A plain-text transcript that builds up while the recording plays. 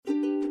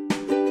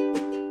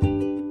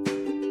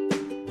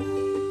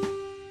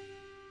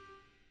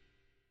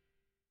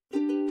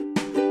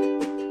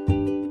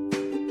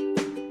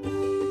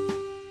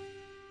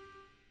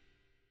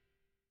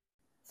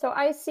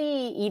I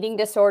see eating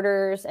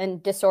disorders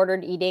and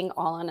disordered eating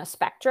all on a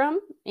spectrum.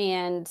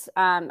 And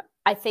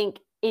I think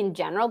in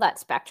general, that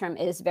spectrum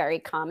is very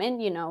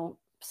common.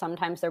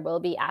 Sometimes there will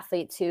be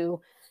athletes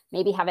who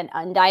maybe have an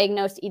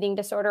undiagnosed eating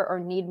disorder or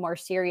need more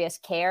serious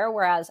care,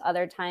 whereas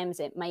other times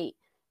it might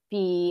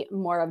be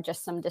more of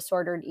just some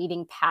disordered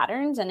eating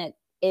patterns, and it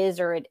is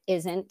or it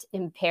isn't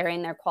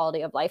impairing their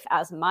quality of life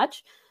as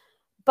much.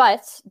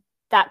 But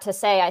that to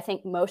say, I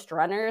think most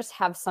runners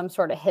have some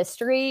sort of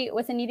history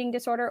with an eating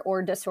disorder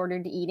or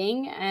disordered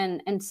eating.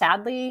 And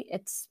sadly,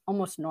 it's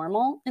almost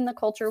normal in the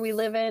culture we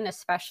live in,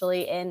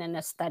 especially in an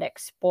aesthetic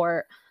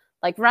sport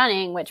like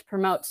running, which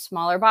promotes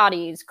smaller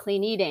bodies,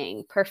 clean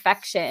eating,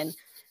 perfection.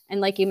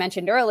 And like you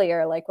mentioned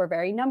earlier, like we're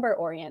very number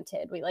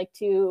oriented. We like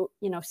to,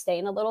 stay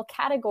in a little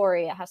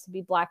category. It has to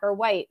be black or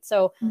white.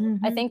 So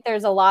I think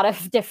there's a lot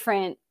of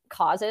different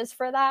causes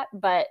for that.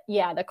 But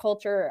yeah, the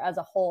culture as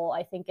a whole,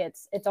 I think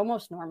it's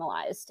almost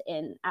normalized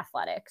in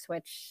athletics,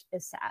 which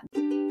is sad.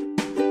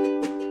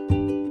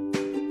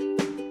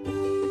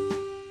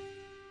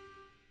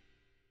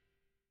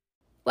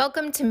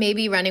 Welcome to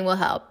Maybe Running Will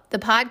Help, the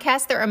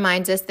podcast that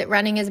reminds us that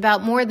running is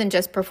about more than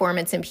just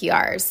performance and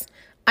PRs.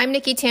 I'm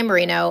Nikki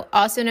Tamburino,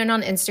 also known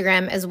on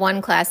Instagram as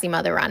One Classy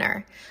Mother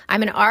Runner.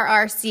 I'm an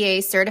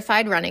RRCA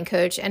certified running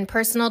coach and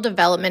personal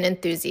development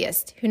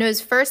enthusiast who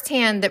knows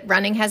firsthand that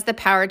running has the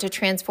power to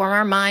transform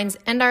our minds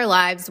and our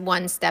lives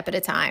one step at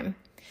a time.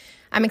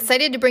 I'm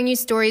excited to bring you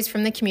stories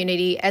from the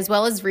community as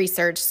well as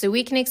research so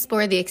we can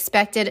explore the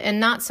expected and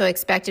not so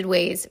expected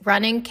ways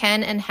running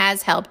can and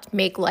has helped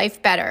make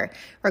life better,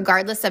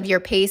 regardless of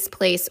your pace,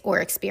 place, or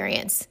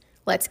experience.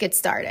 Let's get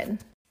started.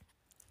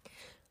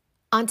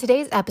 On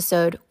today's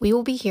episode, we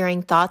will be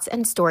hearing thoughts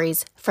and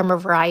stories from a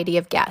variety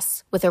of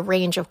guests with a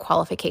range of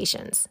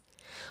qualifications.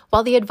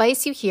 While the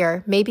advice you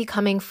hear may be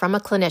coming from a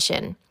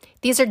clinician,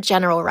 these are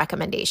general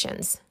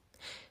recommendations.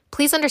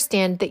 Please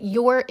understand that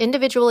your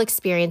individual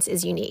experience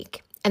is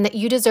unique and that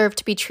you deserve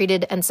to be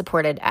treated and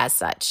supported as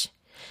such.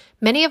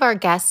 Many of our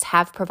guests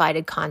have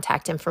provided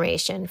contact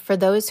information for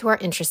those who are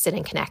interested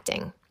in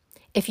connecting.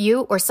 If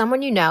you or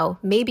someone you know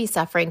may be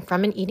suffering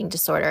from an eating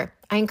disorder,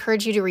 I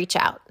encourage you to reach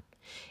out.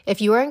 If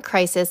you are in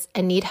crisis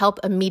and need help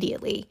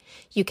immediately,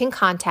 you can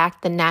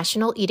contact the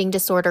National Eating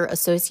Disorder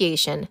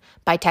Association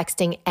by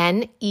texting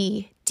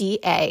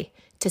NEDA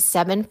to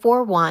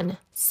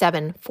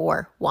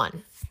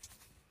 741-741.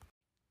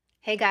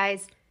 Hey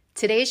guys,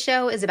 today's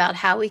show is about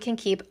how we can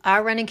keep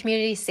our running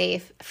community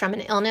safe from an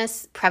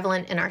illness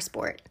prevalent in our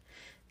sport.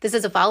 This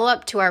is a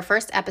follow-up to our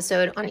first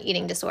episode on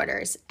eating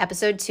disorders,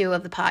 episode 2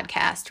 of the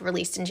podcast,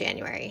 released in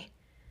January.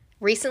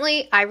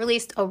 Recently, I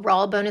released a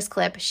raw bonus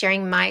clip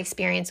sharing my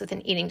experience with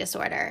an eating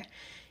disorder.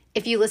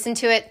 If you listened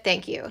to it,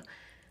 thank you.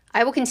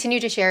 I will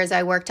continue to share as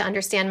I work to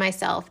understand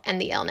myself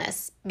and the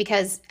illness,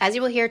 because as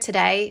you will hear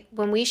today,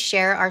 when we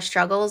share our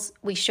struggles,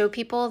 we show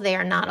people they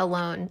are not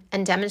alone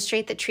and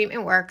demonstrate that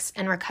treatment works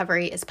and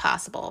recovery is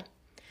possible.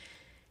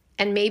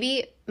 And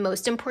maybe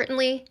most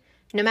importantly,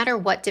 no matter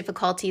what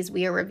difficulties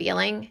we are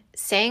revealing,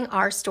 saying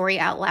our story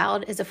out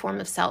loud is a form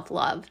of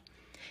self-love.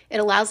 It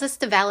allows us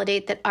to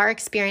validate that our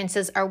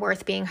experiences are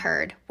worth being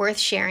heard, worth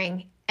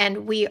sharing,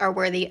 and we are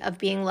worthy of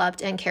being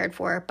loved and cared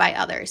for by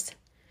others.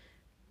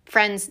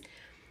 Friends,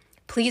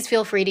 please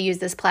feel free to use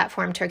this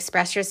platform to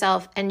express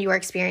yourself and your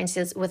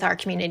experiences with our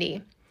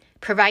community.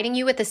 Providing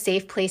you with a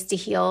safe place to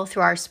heal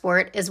through our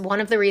sport is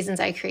one of the reasons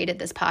I created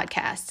this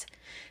podcast.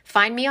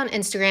 Find me on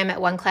Instagram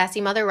at One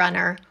Classy Mother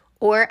Runner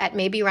or at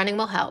Maybe Running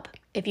Will Help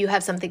if you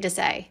have something to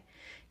say.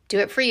 Do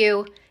it for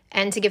you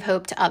and to give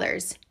hope to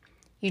others.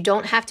 You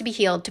don't have to be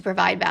healed to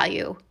provide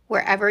value.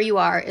 Wherever you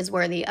are is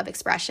worthy of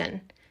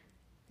expression.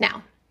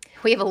 Now,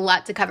 we have a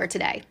lot to cover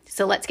today,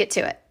 so let's get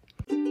to it.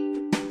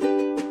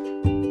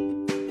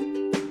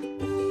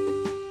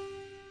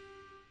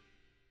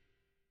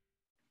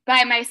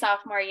 By my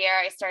sophomore year,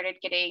 I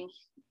started getting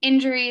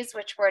injuries,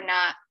 which were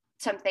not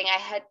something I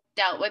had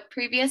dealt with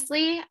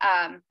previously.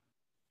 And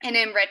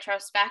in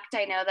retrospect,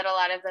 I know that a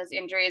lot of those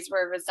injuries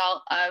were a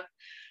result of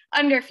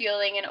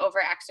underfueling and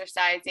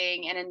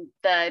over-exercising and in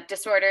the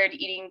disordered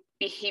eating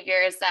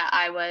behaviors that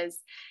I was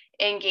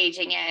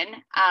engaging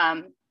in.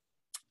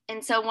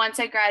 And so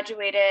once I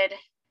graduated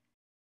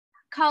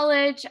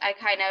college, I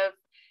kind of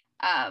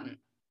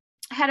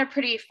had a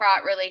pretty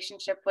fraught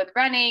relationship with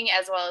running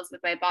as well as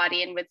with my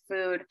body and with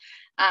food,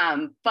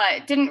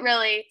 but didn't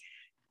really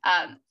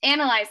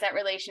analyze that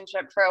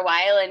relationship for a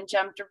while and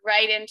jumped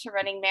right into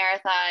running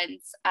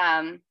marathons,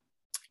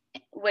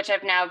 which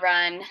I've now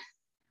run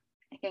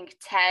I think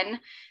 10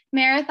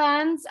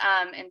 marathons.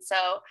 And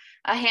so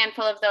a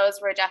handful of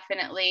those were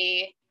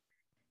definitely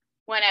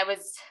when I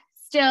was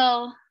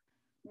still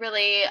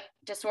really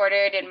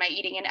disordered in my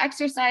eating and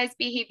exercise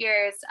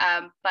behaviors.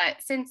 But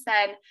since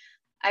then,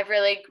 I've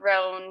really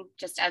grown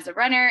just as a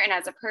runner and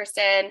as a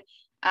person.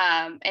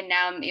 And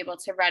now I'm able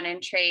to run and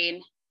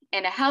train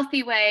in a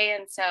healthy way.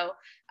 And so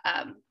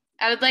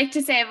I would like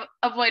to say I've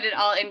avoided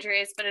all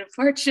injuries, but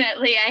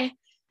unfortunately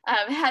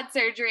had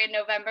surgery in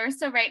November.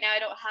 So right now I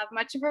don't have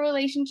much of a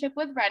relationship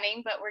with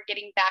running, but we're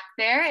getting back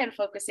there and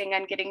focusing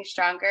on getting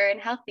stronger and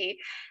healthy.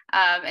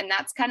 And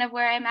that's kind of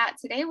where I'm at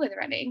today with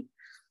running.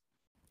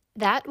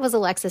 That was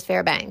Alexis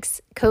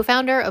Fairbanks,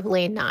 co-founder of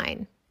Lane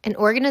 9, an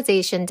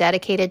organization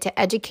dedicated to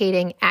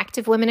educating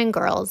active women and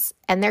girls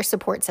and their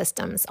support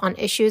systems on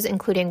issues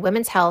including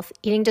women's health,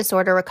 eating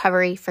disorder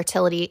recovery,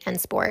 fertility, and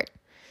sport.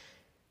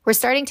 We're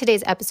starting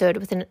today's episode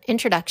with an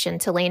introduction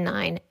to Lane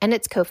 9 and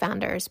its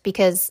co-founders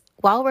because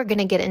while we're going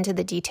to get into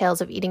the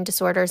details of eating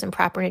disorders and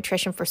proper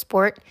nutrition for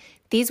sport,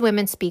 these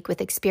women speak with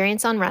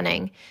experience on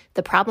running,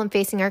 the problem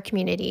facing our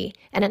community,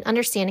 and an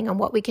understanding on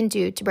what we can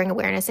do to bring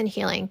awareness and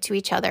healing to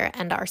each other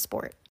and our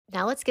sport.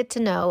 Now let's get to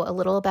know a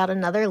little about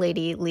another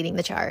lady leading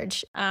the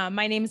charge.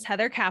 My name is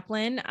Heather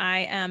Kaplan.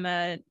 I am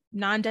a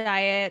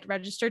non-diet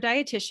registered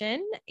dietitian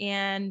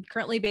and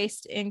currently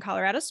based in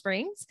Colorado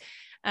Springs.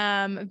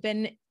 I've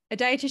been a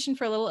dietitian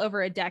for a little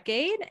over a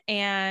decade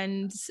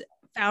and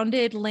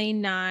founded Lane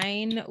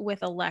 9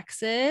 with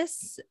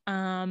Alexis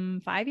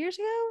 5 years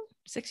ago,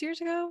 6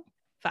 years ago,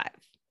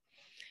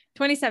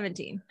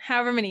 2017,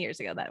 however many years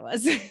ago that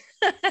was.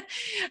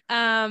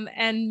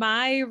 And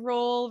my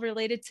role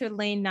related to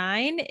Lane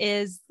 9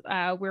 is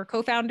we're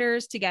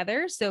co-founders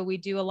together. So we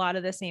do a lot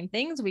of the same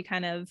things. We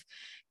kind of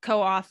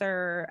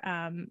co-author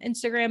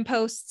Instagram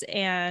posts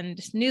and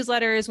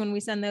newsletters when we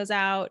send those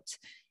out.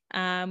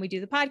 We do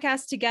the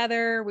podcast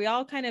together. We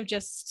all kind of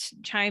just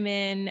chime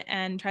in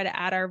and try to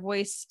add our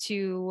voice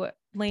to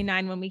Lane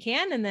 9 when we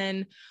can, and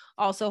then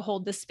also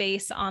hold the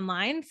space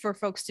online for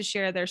folks to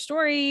share their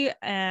story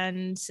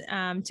and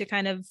to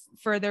kind of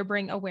further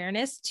bring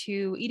awareness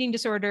to eating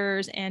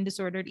disorders and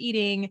disordered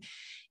eating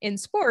in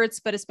sports,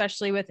 but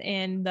especially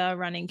within the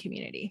running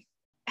community.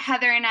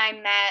 Heather and I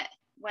met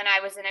when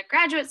I was in a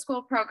graduate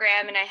school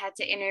program and I had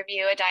to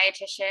interview a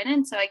dietitian.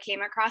 And so I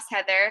came across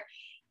Heather.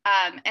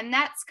 And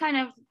that's kind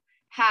of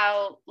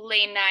how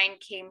Lane 9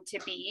 came to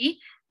be.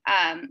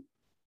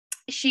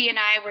 She and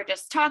I were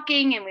just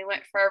talking and we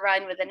went for a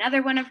run with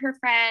another one of her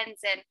friends.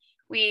 And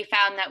we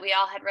found that we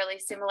all had really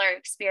similar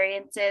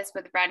experiences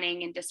with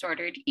running and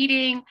disordered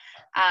eating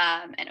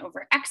and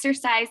over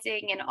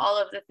exercising and all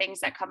of the things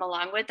that come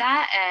along with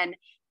that. And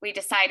we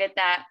decided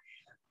that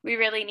we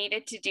really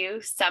needed to do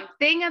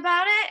something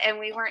about it. And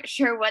we weren't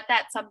sure what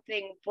that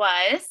something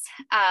was.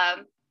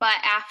 But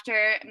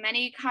after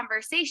many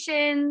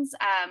conversations,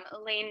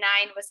 Lane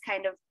 9 was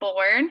kind of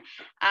born,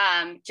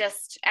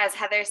 just as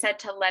Heather said,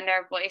 to lend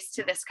our voice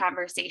to this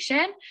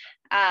conversation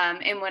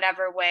in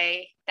whatever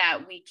way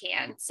that we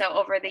can. So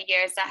over the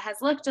years, that has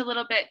looked a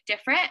little bit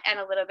different and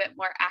a little bit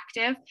more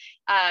active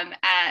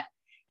at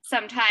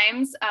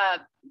sometimes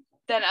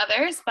than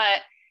others.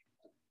 But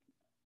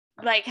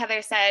like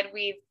Heather said,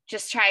 we've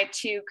just tried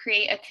to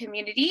create a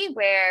community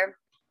where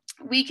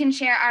we can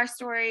share our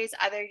stories,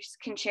 others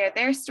can share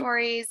their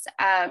stories,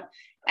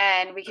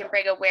 and we can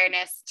bring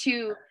awareness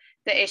to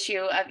the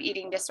issue of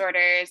eating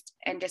disorders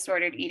and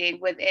disordered eating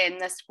within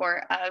the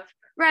sport of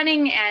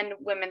running and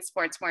women's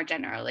sports more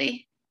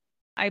generally.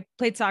 I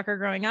played soccer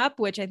growing up,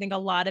 which I think a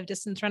lot of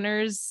distance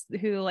runners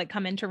who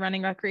come into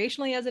running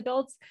recreationally as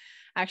adults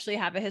actually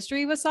have a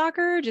history with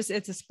soccer. Just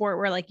it's a sport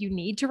where you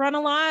need to run a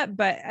lot,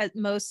 but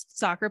most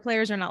soccer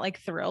players are not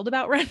thrilled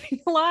about running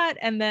a lot.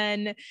 And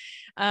then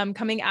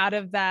coming out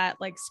of that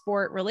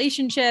sport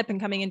relationship and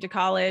coming into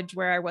college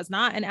where I was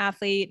not an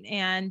athlete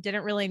and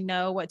didn't really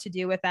know what to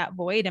do with that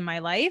void in my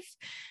life,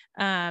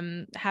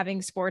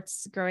 having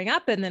sports growing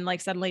up and then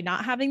suddenly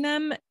not having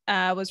them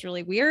was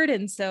really weird.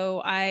 And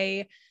so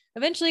I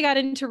eventually got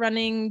into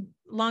running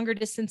longer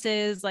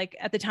distances.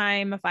 At the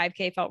time, a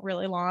 5K felt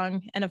really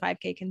long, and a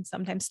 5K can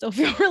sometimes still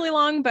feel really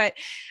long. But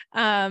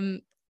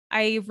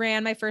I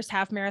ran my first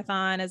half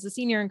marathon as a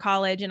senior in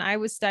college, and I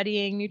was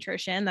studying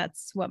nutrition.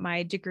 That's what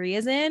my degree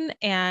is in,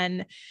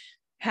 and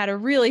had a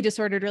really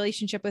disordered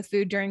relationship with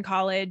food during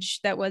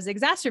college that was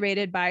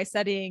exacerbated by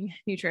studying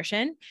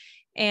nutrition.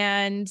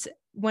 And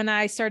when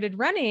I started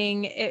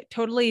running, it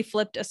totally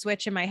flipped a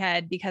switch in my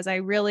head because I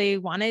really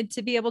wanted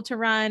to be able to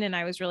run. And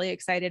I was really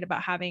excited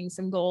about having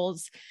some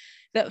goals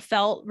that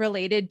felt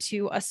related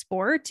to a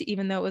sport,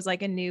 even though it was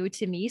a new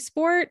to me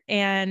sport.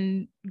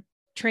 And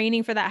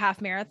training for that half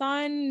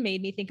marathon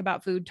made me think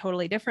about food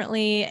totally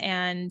differently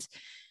and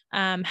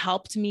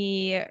helped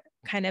me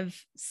kind of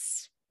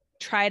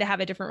try to have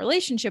a different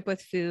relationship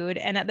with food.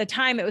 And at the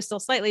time it was still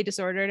slightly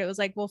disordered. It was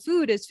well,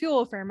 food is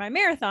fuel for my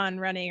marathon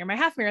running or my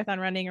half marathon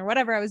running or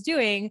whatever I was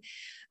doing.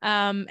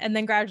 And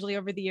then gradually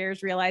over the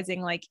years,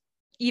 realizing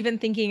even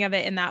thinking of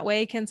it in that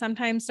way can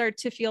sometimes start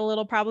to feel a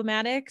little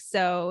problematic.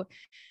 So,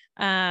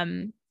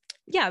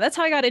 yeah, that's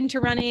how I got into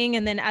running.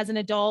 And then as an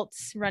adult,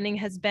 running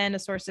has been a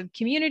source of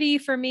community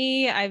for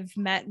me. I've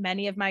met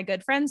many of my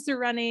good friends through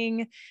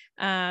running.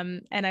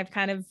 And I've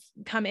kind of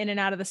come in and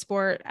out of the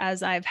sport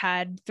as I've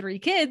had 3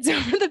 kids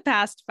over the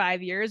past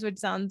 5 years, which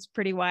sounds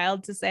pretty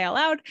wild to say out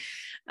loud.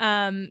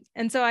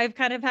 And so I've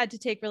kind of had to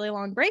take really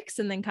long breaks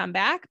and then come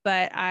back,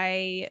 but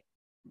I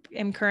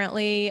am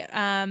currently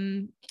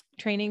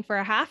training for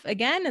a half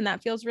again, and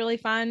that feels really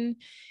fun.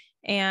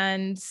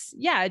 And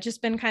yeah, it's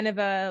just been kind of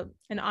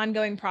an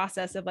ongoing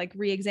process of like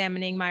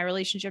re-examining my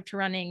relationship to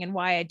running and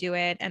why I do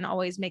it, and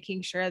always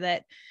making sure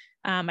that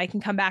I can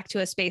come back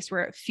to a space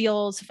where it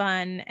feels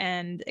fun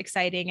and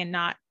exciting and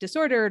not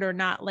disordered, or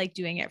not like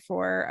doing it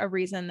for a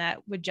reason that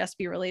would just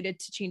be related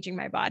to changing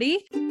my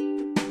body.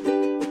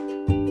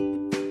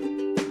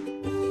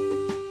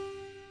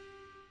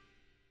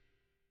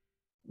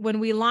 When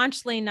we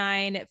launched Lane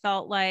 9, it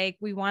felt like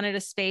we wanted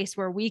a space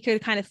where we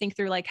could kind of think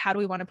through like, how do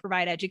we want to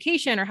provide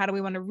education, or how do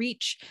we want to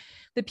reach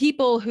the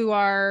people who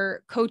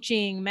are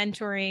coaching,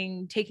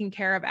 mentoring, taking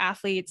care of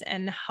athletes,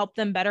 and help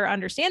them better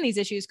understand these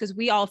issues? Because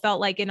we all felt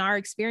like in our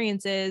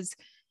experiences,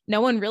 no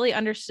one really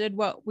understood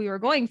what we were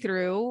going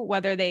through,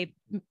 whether they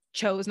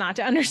chose not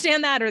to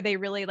understand that, or they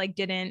really like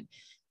didn't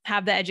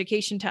have the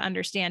education to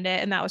understand it.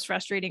 And that was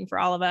frustrating for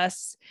all of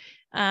us.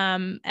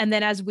 And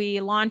then as we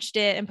launched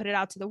it and put it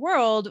out to the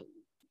world,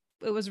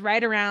 it was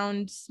right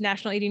around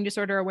National Eating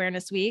Disorder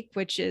Awareness Week,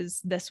 which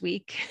is this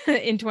week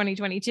in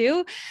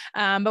 2022.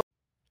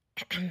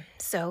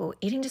 So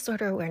Eating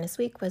Disorder Awareness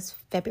Week was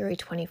February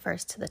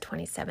 21st to the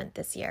 27th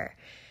this year.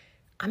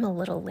 I'm a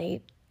little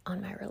late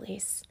on my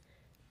release,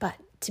 but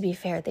to be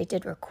fair, they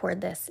did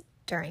record this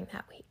during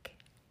that week.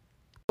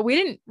 We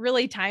didn't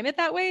really time it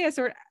that way,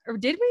 or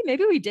did we?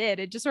 Maybe we did.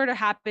 It just sort of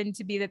happened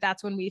to be that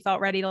that's when we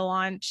felt ready to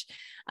launch.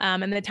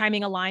 And the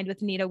timing aligned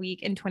with NEDA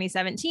Week in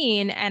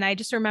 2017. And I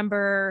just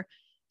remember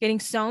getting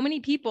so many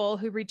people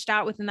who reached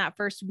out within that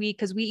first week,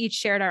 because we each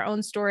shared our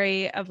own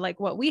story of like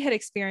what we had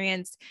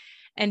experienced,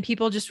 and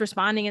people just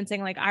responding and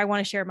saying like, I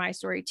want to share my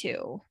story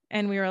too.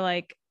 And we were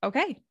like,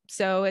 okay,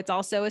 so it's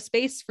also a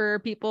space for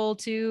people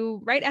to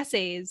write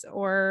essays,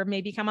 or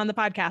maybe come on the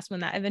podcast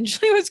when that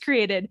eventually was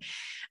created.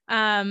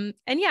 And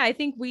yeah, I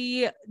think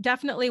we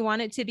definitely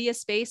want it to be a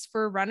space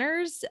for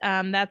runners.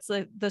 That's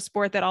the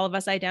sport that all of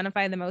us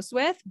identify the most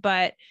with,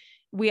 but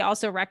we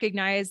also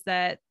recognize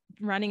that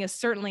running is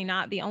certainly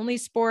not the only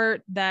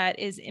sport that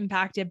is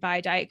impacted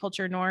by diet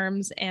culture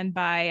norms and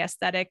by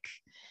aesthetic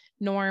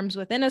norms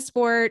within a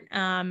sport,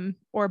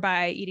 or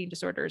by eating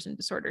disorders and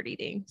disordered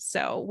eating.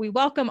 So we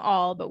welcome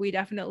all, but we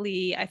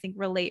definitely, I think,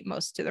 relate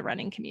most to the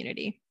running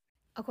community.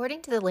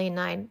 According to the Lane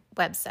 9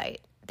 website,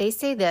 they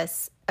say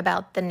this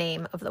about the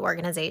name of the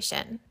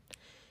organization: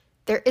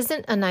 there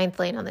isn't a ninth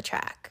lane on the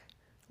track.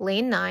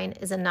 Lane 9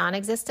 is a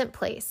non-existent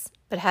place,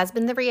 but has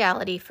been the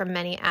reality for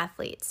many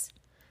athletes.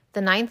 The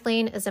ninth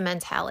lane is a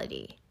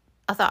mentality,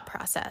 a thought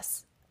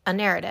process, a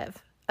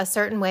narrative, a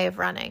certain way of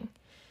running.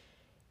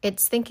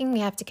 It's thinking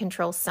we have to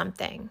control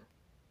something,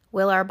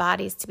 will our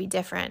bodies to be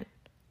different,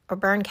 or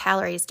burn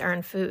calories to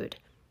earn food.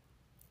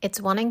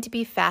 It's wanting to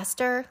be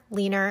faster,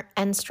 leaner,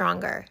 and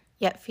stronger,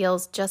 yet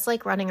feels just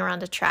like running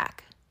around a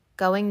track,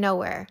 going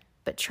nowhere,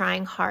 but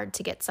trying hard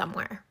to get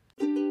somewhere.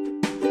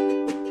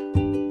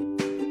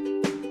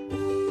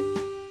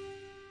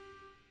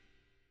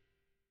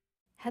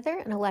 Heather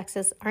and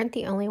Alexis aren't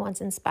the only ones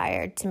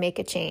inspired to make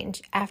a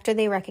change after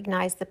they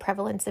recognized the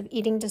prevalence of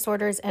eating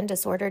disorders and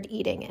disordered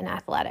eating in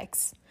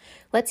athletics.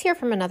 Let's hear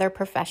from another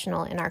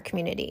professional in our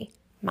community,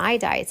 my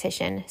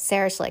dietitian,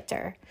 Sarah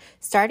Schlichter,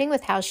 starting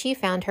with how she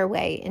found her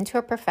way into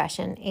a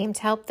profession aimed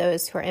to help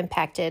those who are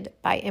impacted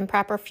by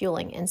improper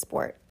fueling in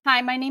sport.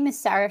 Hi, my name is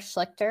Sarah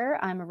Schlichter.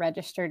 I'm a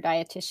registered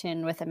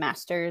dietitian with a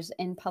master's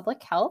in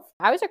public health.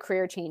 I was a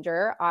career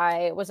changer.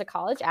 I was a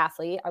college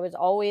athlete. I was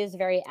always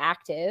very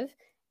active,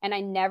 and I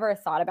never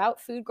thought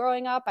about food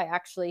growing up. I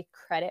actually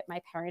credit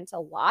my parents a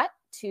lot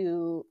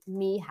to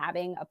me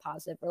having a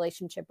positive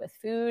relationship with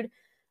food.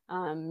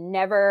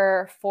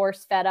 Never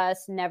force fed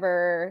us,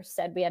 never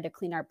said we had to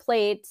clean our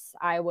plates.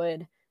 I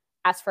would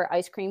ask for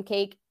ice cream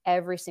cake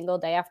every single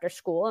day after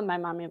school, and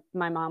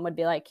my mom would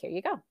be like, here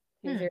you go.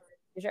 Here's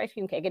your ice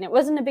cream cake. And it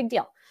wasn't a big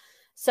deal.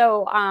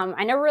 So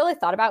I never really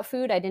thought about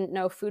food. I didn't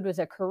know food was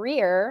a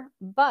career,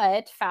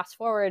 but fast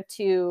forward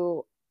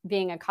to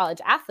being a college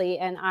athlete,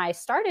 and I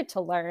started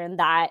to learn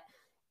that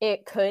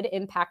it could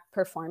impact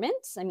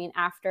performance. I mean,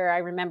 after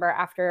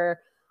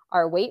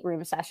our weight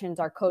room sessions,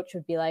 our coach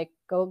would be like,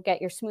 go get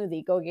your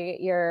smoothie, go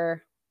get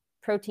your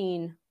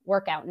protein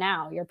workout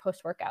now, your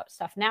post-workout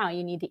stuff now.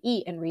 You need to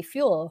eat and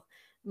refuel.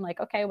 I'm like,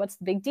 okay, what's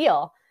the big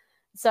deal?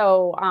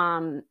 So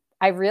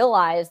I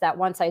realized that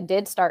once I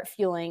did start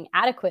fueling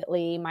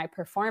adequately, my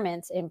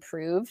performance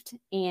improved.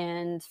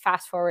 And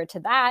fast forward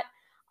to that,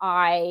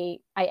 I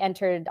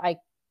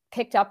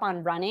picked up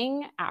on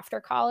running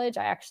after college.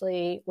 I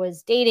actually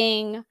was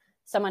dating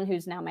someone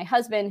who's now my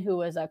husband, who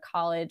was a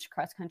college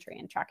cross country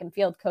and track and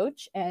field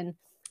coach. And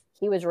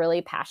he was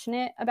really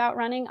passionate about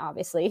running.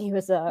 Obviously, he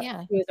was a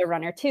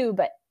runner too,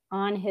 but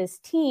on his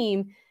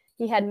team,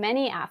 he had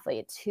many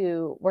athletes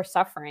who were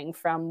suffering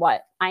from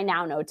what I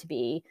now know to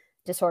be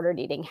disordered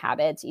eating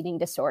habits, eating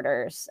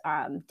disorders,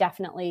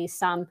 definitely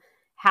some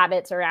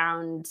habits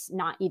around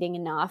not eating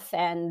enough.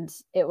 And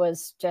it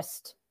was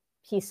just,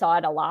 he saw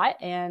it a lot.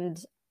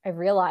 And I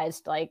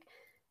realized like,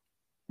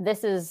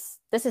 this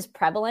is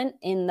prevalent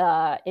in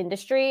the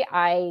industry.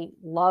 I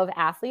love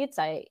athletes.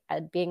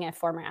 Being a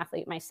former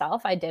athlete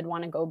myself, I did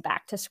want to go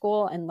back to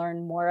school and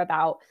learn more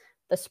about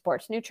the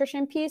sports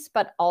nutrition piece,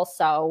 but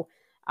also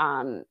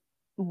I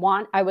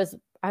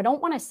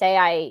don't want to say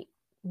I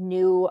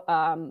knew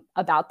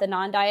about the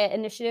non-diet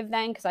initiative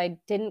then, because I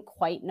didn't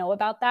quite know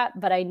about that,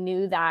 but I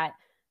knew that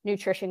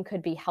nutrition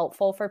could be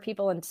helpful for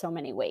people in so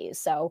many ways.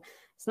 So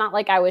it's not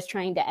like I was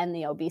trying to end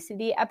the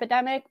obesity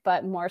epidemic,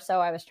 but more so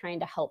I was trying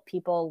to help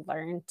people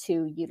learn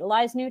to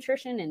utilize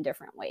nutrition in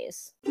different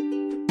ways.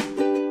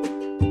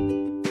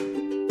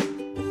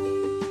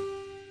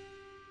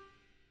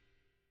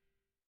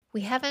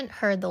 We haven't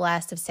heard the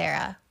last of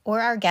Sarah or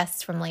our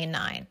guests from Lane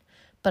 9,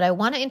 but I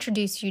want to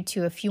introduce you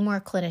to a few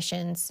more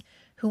clinicians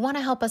who want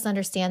to help us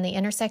understand the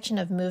intersection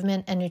of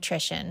movement and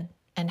nutrition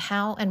and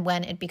how and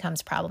when it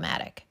becomes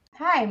problematic.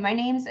 Hi, my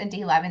name's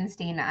Adi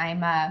Levenstein.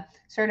 I'm a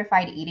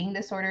certified eating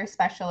disorder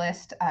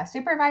specialist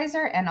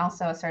supervisor and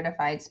also a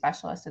certified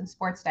specialist in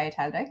sports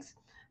dietetics.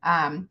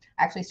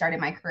 Actually started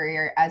my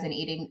career as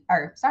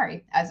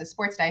as a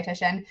sports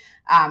dietitian,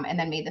 and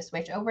then made the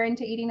switch over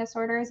into eating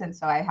disorders. And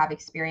so I have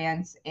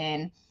experience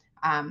in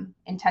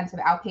intensive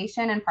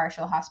outpatient and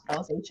partial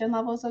hospitalization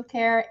levels of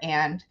care,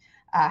 and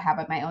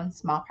have my own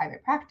small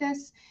private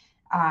practice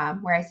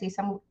where I see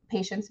some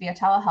patients via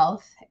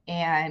telehealth,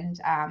 and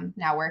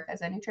now work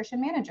as a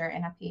nutrition manager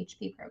in a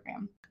PHP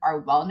program.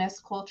 Our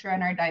wellness culture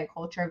and our diet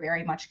culture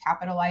very much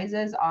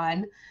capitalizes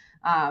on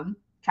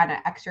kind of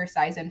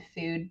exercise and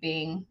food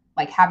being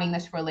like having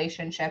this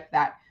relationship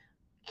that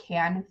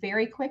can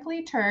very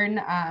quickly turn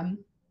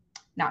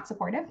not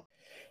supportive.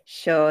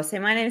 Sure. So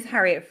my name is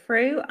Harriet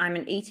Frew. I'm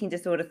an eating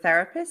disorder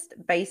therapist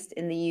based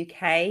in the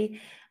UK,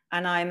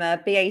 and I'm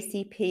a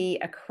BACP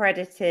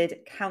accredited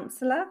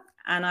counsellor.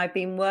 And I've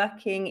been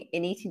working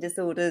in eating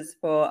disorders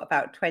for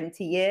about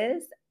 20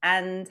 years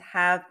and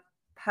have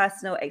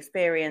personal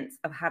experience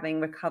of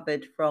having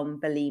recovered from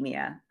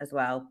bulimia as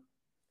well.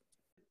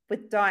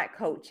 With diet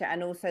culture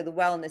and also the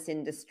wellness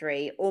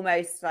industry,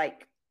 almost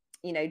like,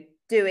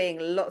 doing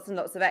lots and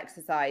lots of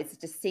exercise is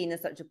just seen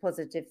as such a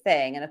positive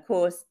thing. And of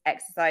course,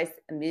 exercise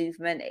and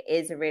movement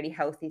is a really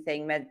healthy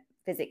thing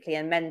physically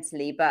and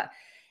mentally, but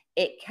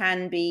it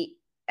can be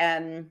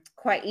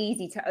quite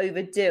easy to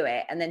overdo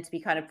it and then to be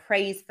kind of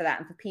praised for that,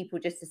 and for people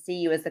just to see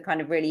you as a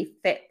kind of really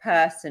fit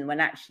person when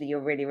actually you're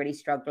really, really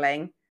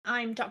struggling.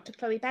 I'm Dr.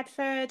 Chloe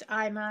Bedford.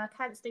 I'm a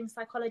counselling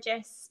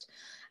psychologist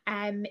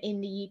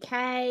in the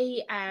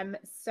UK.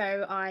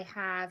 So I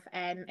have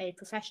a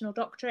professional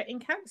doctorate in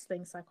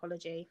counselling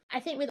psychology. I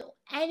think with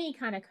any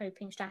kind of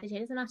coping strategy, it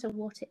doesn't matter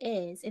what it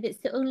is, if it's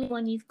the only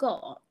one you've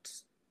got,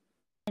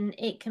 then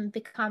it can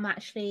become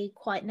actually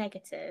quite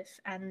negative.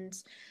 And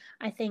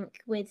I think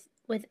with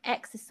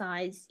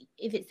exercise,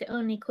 if it's the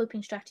only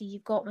coping strategy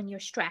you've got when you're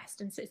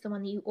stressed, and so it's the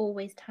one that you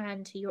always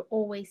turn to, you're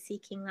always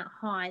seeking that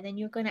high, then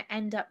you're going to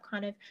end up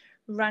kind of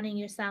running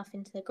yourself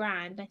into the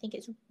ground. I think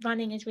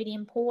running is really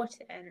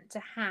important to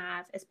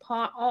have as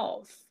part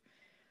of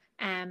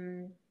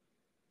a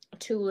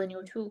tool in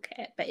your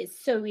toolkit, but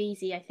it's so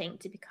easy, I think,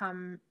 to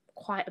become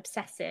quite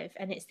obsessive,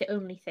 and it's the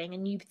only thing,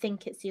 and you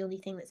think it's the only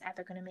thing that's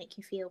ever going to make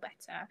you feel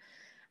better,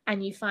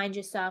 and you find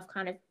yourself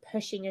kind of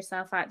pushing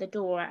yourself out the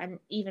door, and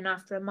even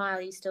after a mile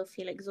you still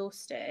feel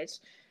exhausted.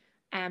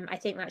 I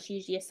think that's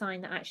usually a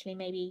sign that actually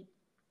maybe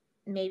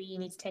you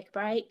need to take a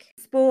break.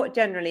 Sport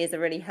generally is a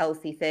really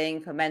healthy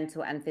thing for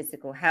mental and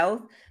physical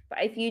health, but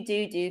if you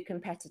do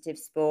competitive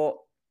sport,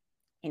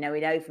 we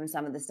know from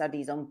some of the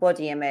studies on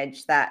body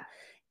image that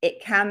it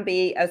can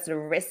be a sort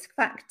of risk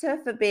factor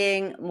for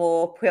being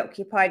more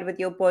preoccupied with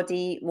your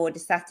body, more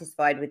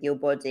dissatisfied with your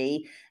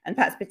body. And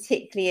perhaps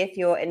particularly if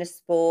you're in a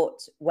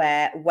sport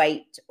where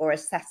weight or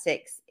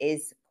aesthetics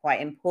is quite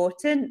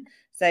important.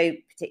 So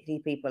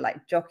particularly people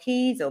like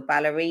jockeys or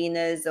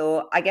ballerinas,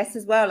 or I guess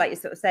as well, like you're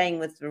sort of saying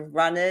with sort of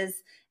runners,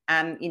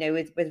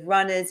 with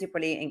runners, you're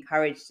probably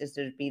encouraged to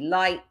sort of be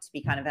light, to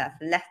be kind of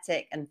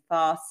athletic and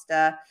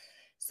faster.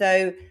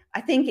 So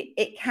I think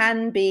it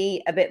can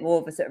be a bit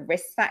more of a sort of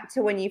risk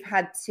factor when you've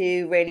had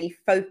to really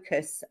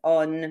focus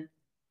on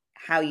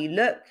how you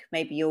look,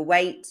 maybe your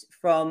weight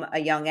from a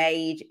young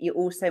age. You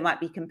also might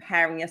be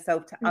comparing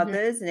yourself to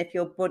others. And if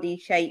your body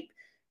shape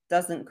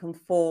doesn't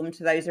conform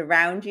to those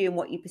around you and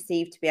what you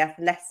perceive to be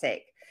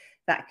athletic,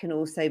 that can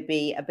also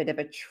be a bit of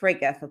a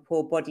trigger for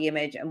poor body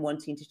image and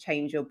wanting to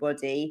change your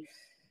body.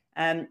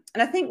 And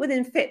I think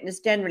within fitness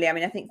generally,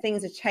 I think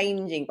things are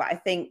changing, but I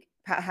think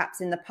perhaps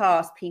in the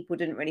past, people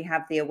didn't really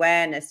have the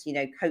awareness,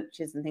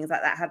 coaches and things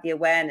like that have the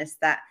awareness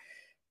that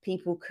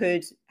people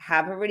could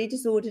have a really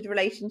disordered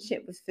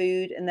relationship with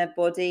food and their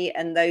body.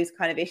 And those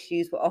kind of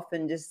issues were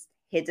often just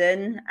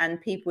hidden, and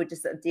people would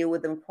just sort of deal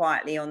with them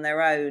quietly on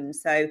their own.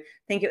 So I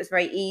think it was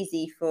very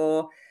easy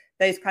for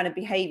those kind of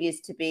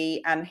behaviors to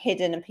be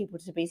hidden, and people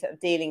to be sort of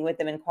dealing with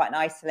them in quite an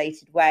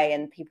isolated way,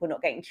 and people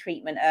not getting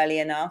treatment early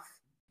enough.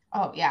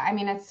 Oh, yeah.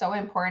 It's so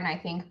important. I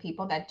think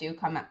people that do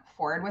come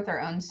forward with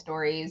their own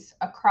stories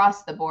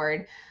across the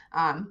board,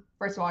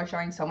 first of all, are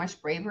showing so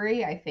much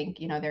bravery. I think,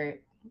 they're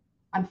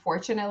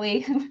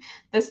unfortunately,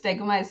 the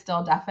stigma is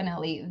still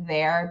definitely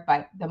there,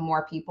 but the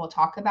more people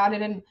talk about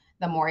it and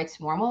the more it's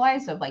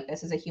normalized of like,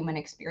 this is a human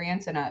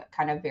experience and a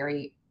kind of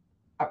very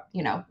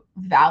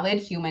valid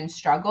human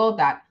struggle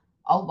that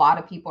a lot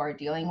of people are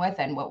dealing with.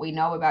 And what we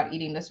know about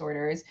eating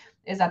disorders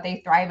is that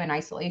they thrive in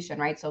isolation,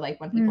 right? So like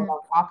when people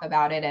don't talk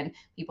about it and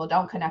people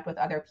don't connect with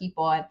other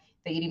people, and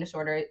the eating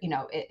disorder,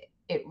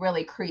 it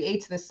really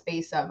creates this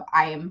space of,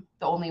 I am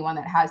the only one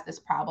that has this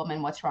problem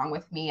and what's wrong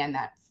with me. And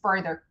that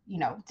further,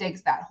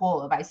 digs that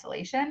hole of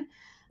isolation.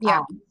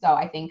 Yeah. So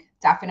I think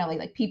definitely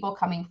like people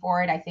coming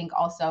forward, I think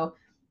also,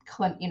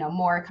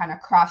 more kind of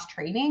cross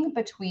training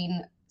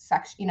between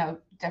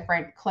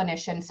different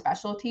clinician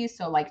specialties.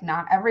 So like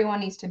not everyone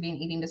needs to be an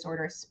eating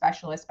disorder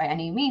specialist by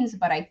any means,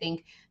 but I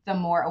think the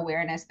more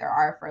awareness there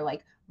are for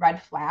like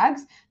red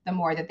flags, the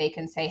more that they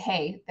can say,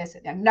 hey,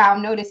 now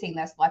I'm noticing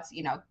this, let's,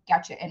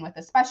 get you in with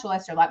a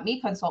specialist, or let me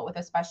consult with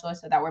a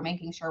specialist so that we're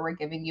making sure we're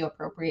giving you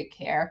appropriate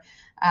care.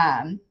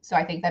 So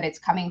I think that it's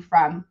coming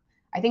from,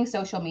 I think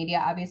social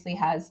media obviously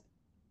has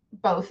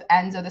both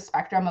ends of the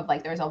spectrum of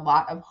like, there's a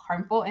lot of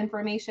harmful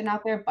information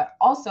out there, but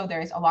also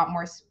there's a lot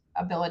more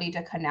ability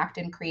to connect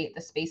and create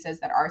the spaces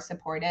that are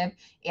supportive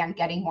and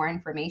getting more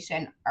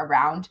information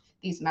around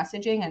these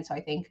messaging. And so I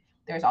think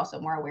there's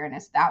also more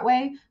awareness that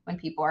way when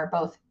people are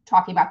both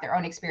talking about their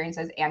own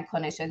experiences and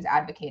clinicians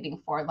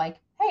advocating for like,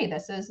 hey,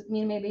 this is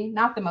maybe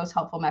not the most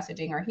helpful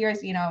messaging, or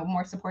here's, a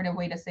more supportive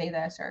way to say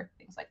this, or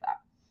things like that.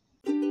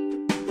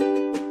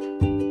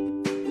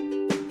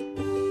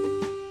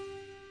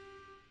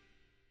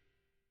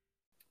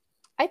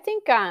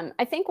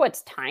 I think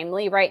what's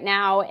timely right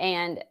now,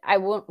 and I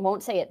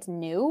won't say it's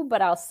new,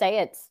 but I'll say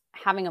it's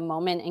having a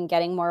moment and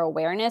getting more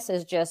awareness,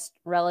 is just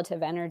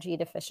relative energy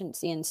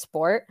deficiency in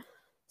sport.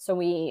 So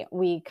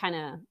we kind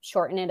of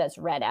shorten it as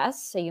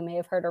RED-S. So you may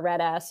have heard of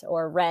RED-S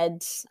or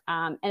REDS.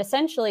 And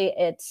essentially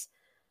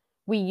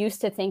we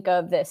used to think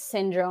of this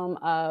syndrome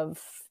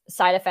of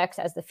side effects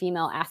as the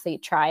female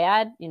athlete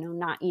triad,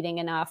 not eating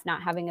enough,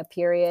 not having a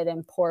period,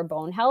 and poor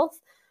bone health.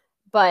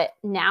 But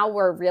now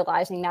we're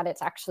realizing that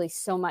it's actually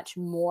so much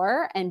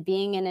more, and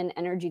being in an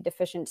energy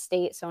deficient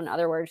state. So in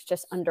other words,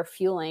 just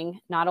underfueling,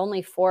 not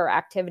only for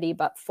activity,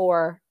 but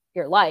for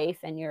your life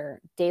and your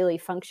daily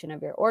function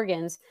of your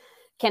organs,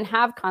 can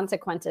have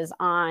consequences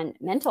on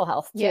mental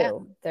health too.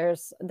 Yeah.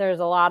 There's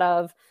a lot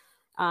of,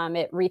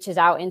 it reaches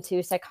out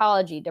into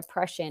psychology,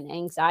 depression,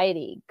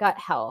 anxiety, gut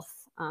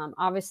health,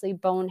 obviously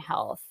bone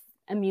health,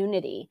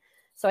 immunity.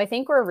 So I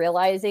think we're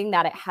realizing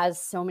that it has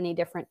so many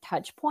different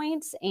touch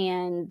points.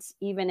 And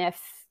even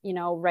if,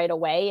 right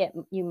away,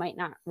 you might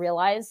not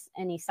realize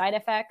any side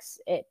effects,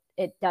 it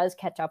does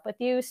catch up with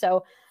you.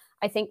 So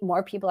I think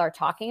more people are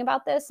talking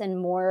about this, and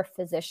more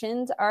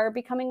physicians are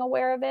becoming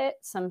aware of it,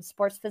 some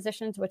sports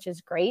physicians, which is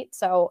great.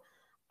 So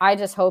I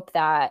just hope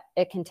that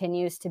it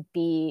continues to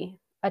be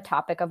a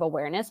topic of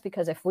awareness,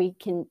 because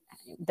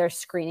there's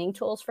screening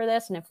tools for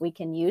this. And if we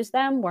can use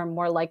them, we're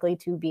more likely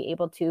to be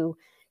able to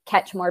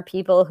catch more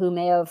people who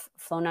may have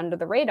flown under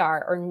the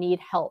radar or need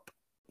help.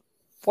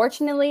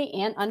 Fortunately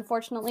and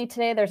unfortunately,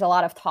 today, there's a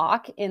lot of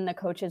talk in the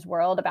coaches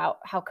world about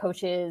how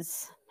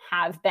coaches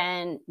have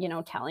been,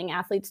 telling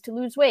athletes to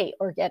lose weight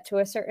or get to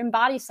a certain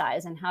body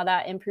size, and how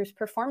that improves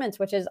performance,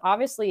 which is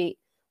obviously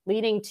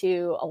leading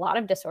to a lot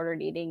of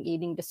disordered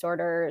eating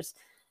disorders,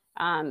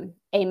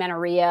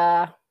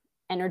 amenorrhea,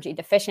 energy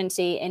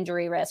deficiency,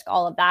 injury risk,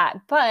 all of that.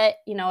 But,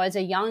 as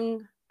a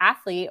young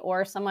athlete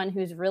or someone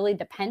who's really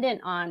dependent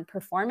on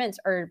performance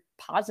or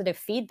positive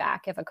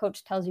feedback, if a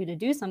coach tells you to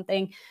do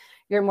something,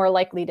 you're more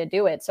likely to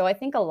do it. So I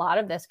think a lot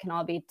of this can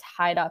all be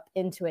tied up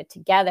into it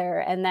together.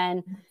 And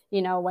then,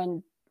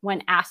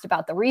 when asked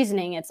about the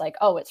reasoning, it's like,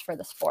 oh, it's for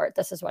the sport.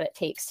 This is what it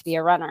takes to be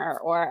a runner,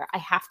 or I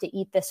have to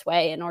eat this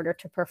way in order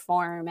to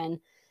perform. And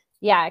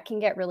yeah, it can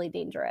get really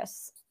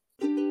dangerous.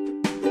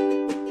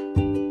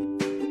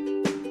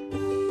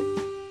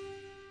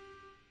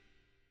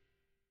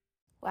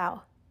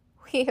 Wow.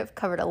 We have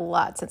covered a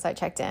lot since I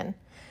checked in.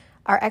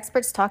 Our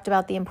experts talked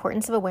about the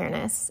importance of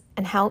awareness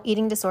and how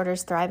eating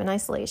disorders thrive in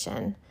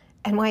isolation,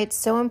 and why it's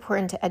so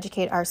important to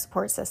educate our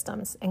support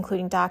systems,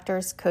 including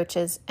doctors,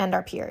 coaches, and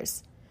our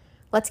peers.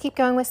 Let's keep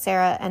going with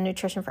Sarah and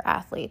nutrition for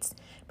athletes.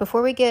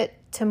 Before we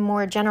get to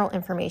more general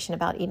information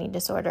about eating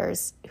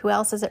disorders, who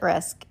else is at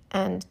risk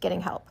and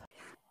getting help?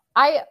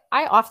 I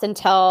often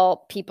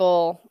tell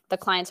people, the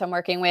clients I'm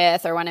working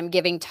with, or when I'm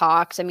giving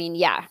talks,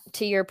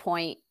 to your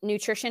point,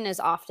 nutrition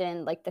is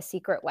often like the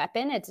secret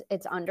weapon.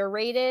 It's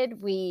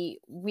underrated. We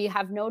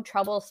have no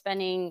trouble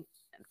spending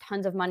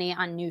tons of money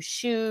on new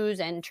shoes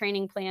and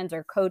training plans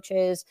or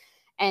coaches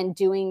and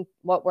doing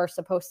what we're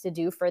supposed to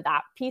do for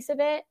that piece of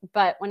it.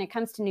 But when it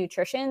comes to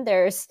nutrition,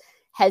 there's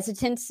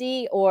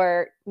hesitancy,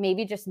 or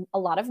maybe just a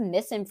lot of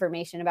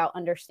misinformation about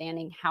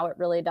understanding how it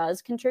really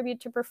does contribute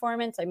to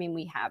performance.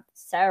 We have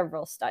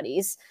several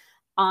studies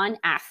on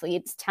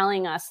athletes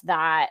telling us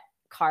that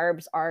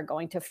carbs are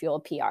going to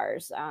fuel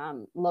PRs.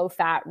 Low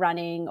fat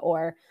running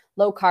or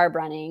low carb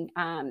running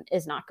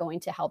is not going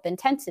to help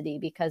intensity,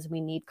 because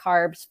we need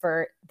carbs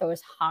for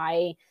those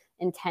high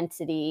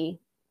intensity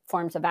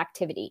forms of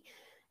activity.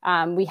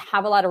 We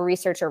have a lot of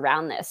research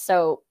around this.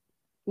 So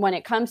when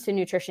it comes to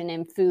nutrition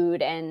and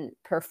food and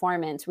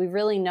performance, we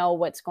really know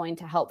what's going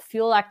to help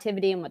fuel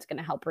activity and what's going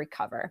to help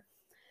recover.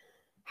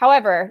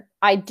 However,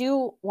 I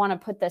do want to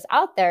put this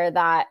out there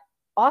that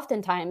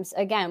oftentimes,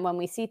 again, when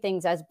we see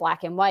things as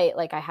black and white,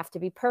 like I have to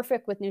be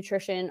perfect with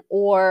nutrition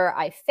or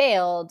I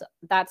failed,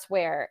 that's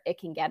where it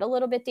can get a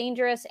little bit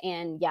dangerous.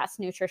 And yes,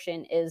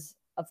 nutrition is,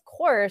 of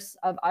course,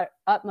 of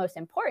utmost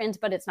importance,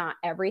 but it's not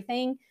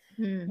everything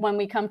when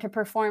we come to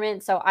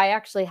performance. So I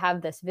actually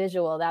have this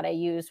visual that I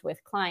use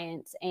with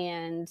clients,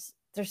 and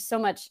there's so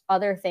much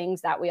other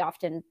things that we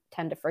often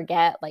tend to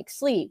forget, like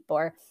sleep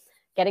or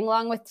getting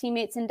along with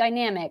teammates and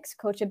dynamics,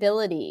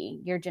 coachability,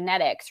 your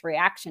genetics,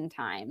 reaction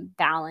time,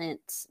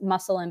 balance,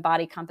 muscle and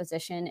body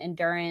composition,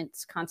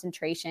 endurance,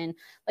 concentration.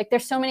 Like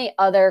there's so many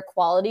other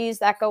qualities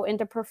that go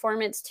into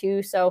performance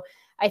too. So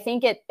I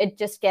think it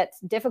just gets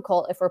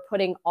difficult if we're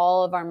putting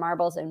all of our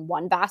marbles in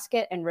one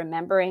basket and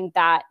remembering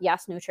that,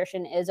 yes,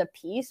 nutrition is a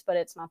piece, but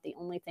it's not the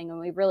only thing. And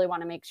we really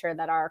want to make sure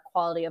that our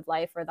quality of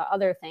life or the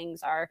other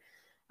things are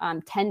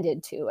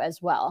tended to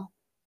as well.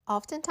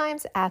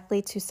 Oftentimes,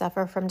 athletes who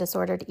suffer from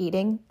disordered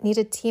eating need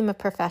a team of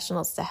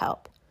professionals to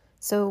help.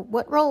 So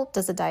what role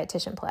does a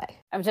dietitian play?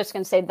 I was just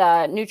going to say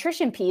the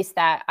nutrition piece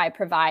that I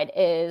provide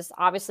is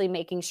obviously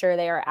making sure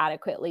they are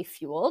adequately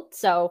fueled.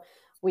 So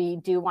we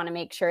do want to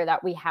make sure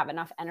that we have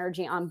enough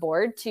energy on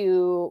board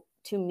to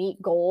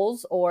meet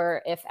goals,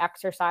 or if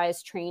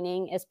exercise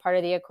training is part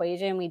of the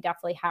equation, we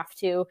definitely have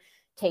to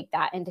take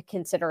that into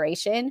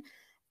consideration.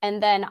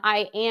 And then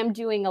I am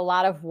doing a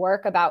lot of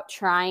work about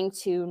trying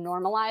to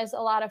normalize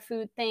a lot of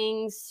food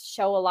things,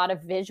 show a lot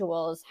of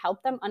visuals,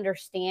 help them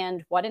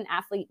understand what an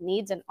athlete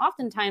needs. And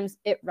oftentimes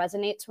it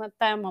resonates with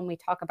them when we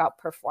talk about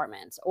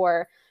performance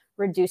or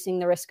reducing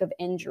the risk of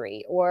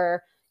injury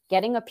or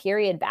getting a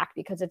period back,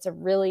 because it's a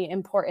really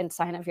important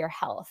sign of your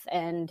health.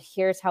 And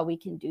here's how we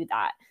can do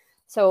that.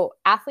 So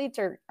athletes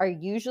are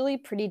usually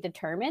pretty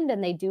determined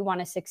and they do want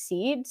to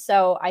succeed.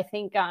 So I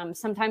think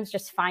sometimes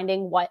just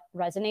finding what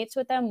resonates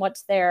with them,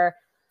 what's their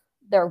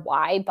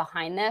why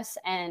behind this,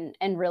 and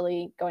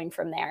really going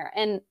from there.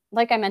 And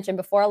like I mentioned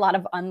before, a lot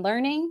of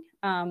unlearning,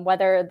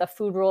 whether the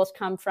food rules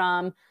come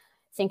from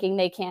thinking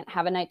they can't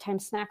have a nighttime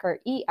snack or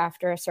eat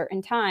after a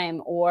certain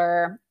time,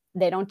 or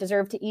they don't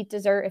deserve to eat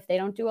dessert if they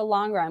don't do a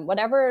long run,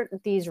 whatever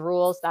these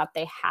rules that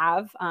they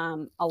have,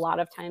 a lot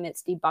of time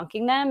it's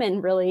debunking them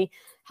and really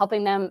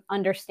helping them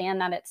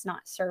understand that it's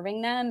not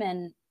serving them.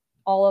 And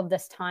all of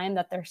this time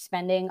that they're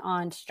spending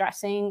on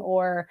stressing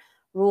or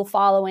rule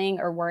following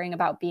or worrying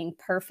about being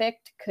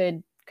perfect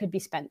could be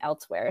spent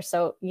elsewhere.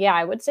 So yeah,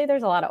 I would say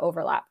there's a lot of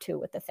overlap too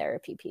with the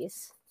therapy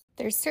piece.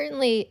 There's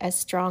certainly a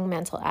strong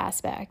mental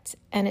aspect,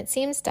 and it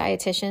seems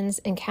dietitians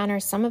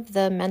encounter some of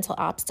the mental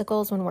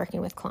obstacles when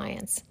working with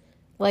clients,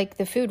 like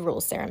the food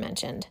rules Sarah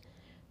mentioned.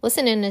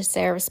 Listen in to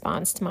Sarah's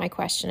response to my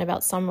question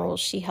about some rules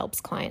she helps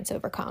clients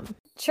overcome.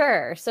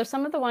 Sure. So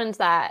some of the ones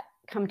that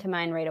come to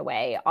mind right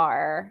away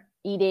are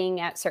eating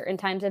at certain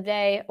times of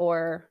day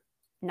or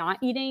not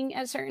eating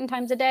at certain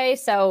times of day.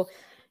 So,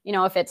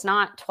 if it's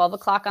not 12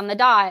 o'clock on the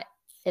dot,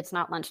 it's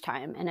not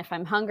lunchtime. And if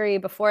I'm hungry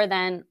before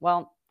then,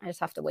 well, I just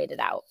have to wait it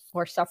out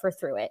or suffer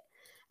through it.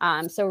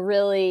 So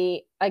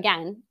really,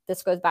 again,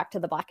 this goes back to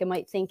the black and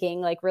white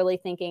thinking, like really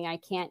thinking I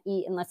can't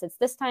eat unless it's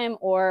this time,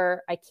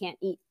 or I can't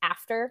eat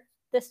after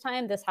this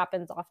time. This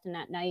happens often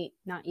at night,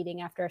 not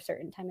eating after a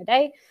certain time of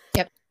day.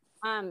 Yep.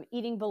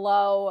 Eating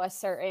below a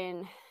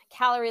certain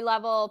calorie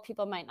level,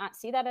 people might not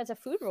see that as a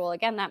food rule.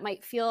 Again, that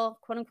might feel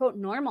quote unquote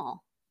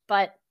normal,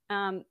 but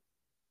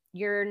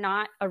you're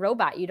not a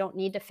robot. You don't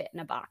need to fit in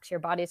a box. Your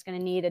body's going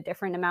to need a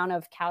different amount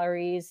of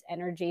calories,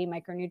 energy,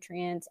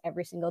 micronutrients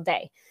every single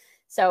day.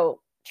 So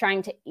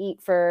trying to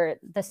eat for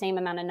the same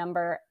amount of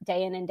number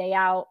day in and day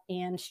out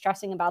and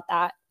stressing about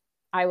that,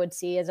 I would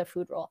see as a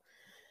food rule.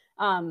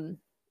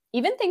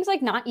 Even things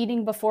like not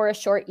eating before a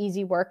short,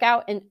 easy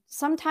workout. And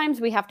sometimes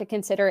we have to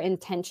consider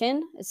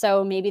intention.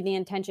 So maybe the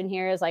intention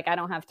here is like, I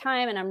don't have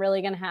time and I'm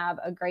really going to have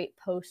a great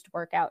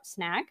post-workout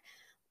snack.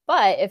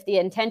 But if the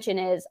intention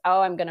is,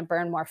 oh, I'm going to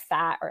burn more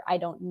fat or I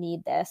don't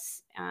need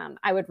this,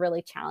 I would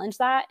really challenge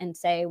that and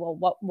say, well,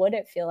 what would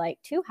it feel like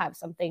to have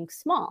something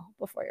small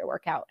before your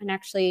workout and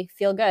actually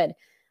feel good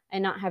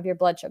and not have your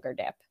blood sugar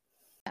dip?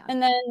 Yeah.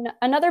 And then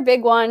another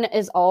big one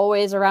is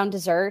always around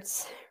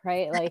desserts,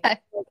 right? Like I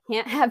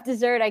can't have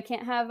dessert. I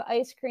can't have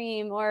ice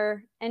cream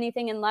or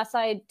anything unless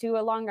I do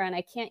a long run.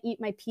 I can't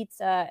eat my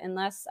pizza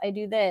unless I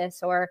do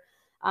this, or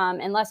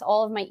unless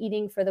all of my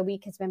eating for the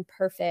week has been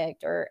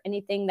perfect, or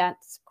anything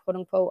that's quote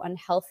unquote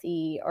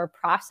unhealthy or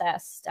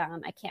processed.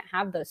 I can't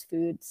have those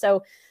foods.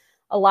 So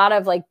a lot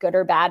of like good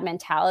or bad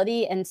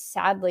mentality. And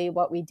sadly,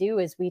 what we do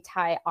is we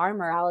tie our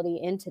morality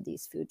into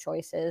these food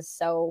choices.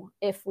 So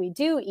if we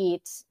do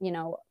eat,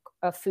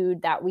 a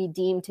food that we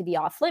deem to be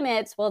off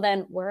limits, well,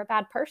 then we're a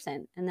bad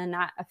person. And then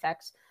that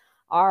affects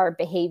our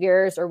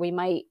behaviors, or we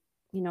might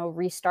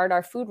restart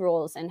our food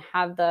rules and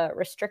have the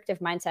restrictive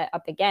mindset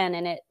up again.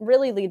 And it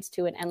really leads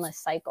to an endless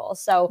cycle.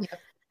 So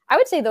I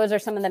would say those are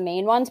some of the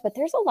main ones, but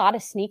there's a lot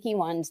of sneaky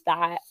ones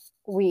that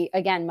we,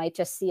 again, might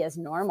just see as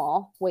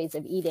normal ways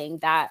of eating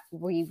that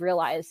we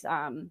realize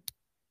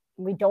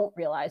we don't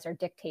realize are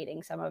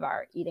dictating some of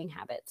our eating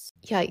habits.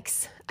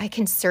 Yikes. I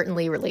can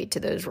certainly relate to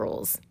those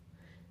rules.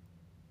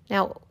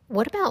 Now,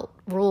 what about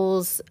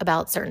rules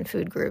about certain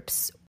food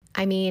groups?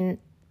 I mean,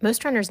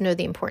 most runners know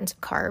the importance of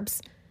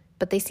carbs,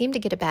 but they seem to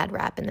get a bad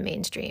rap in the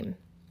mainstream.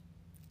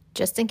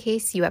 Just in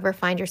case you ever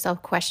find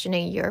yourself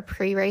questioning your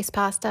pre-race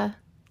pasta,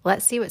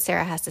 let's see what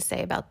Sarah has to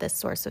say about this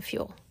source of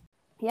fuel.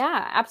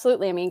 Yeah,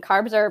 absolutely. I mean,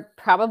 carbs are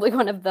probably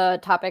one of the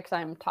topics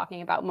I'm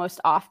talking about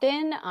most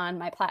often on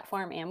my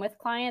platform and with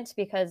clients,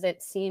 because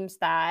it seems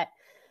that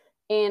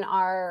in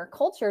our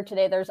culture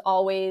today, there's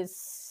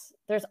always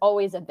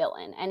a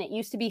villain. And it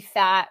used to be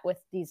fat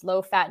with these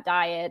low fat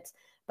diets,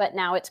 but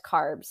now it's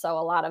carbs. So a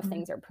lot of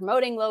things are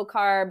promoting low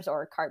carbs,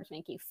 or carbs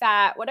make you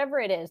fat, whatever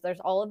it is. There's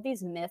all of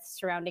these myths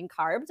surrounding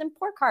carbs and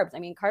poor carbs. I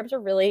mean, carbs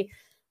are really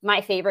my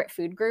favorite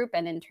food group.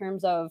 And in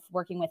terms of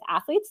working with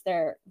athletes,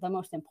 they're the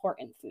most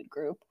important food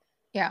group.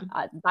 Yeah.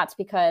 That's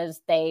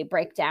because they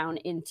break down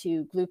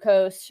into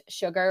glucose,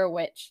 sugar,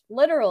 which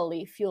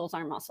literally fuels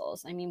our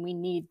muscles. I mean, we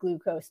need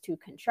glucose to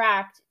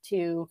contract,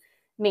 to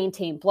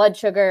maintain blood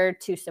sugar,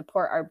 to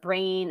support our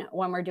brain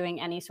when we're doing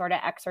any sort of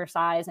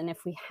exercise. And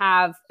if we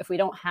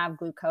don't have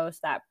glucose,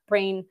 that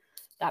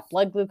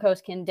blood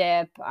glucose can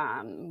dip.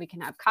 We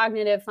can have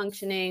cognitive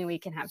functioning. We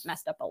can have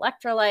messed up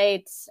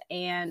electrolytes,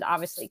 and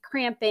obviously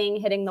cramping,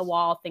 hitting the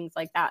wall, things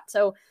like that.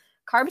 So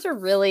carbs are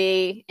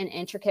really an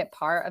intricate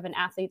part of an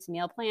athlete's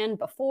meal plan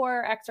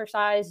before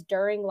exercise,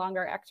 during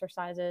longer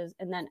exercises,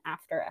 and then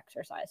after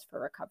exercise for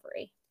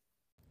recovery.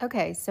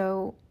 Okay,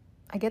 so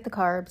I get the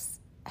carbs.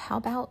 How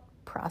about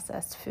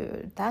processed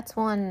food? That's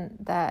one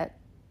that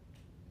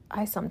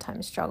I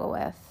sometimes struggle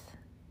with.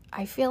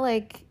 I feel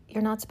like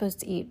you're not supposed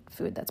to eat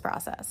food that's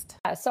processed.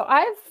 So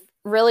I've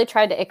really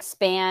tried to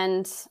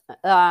expand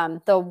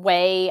the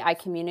way I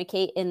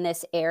communicate in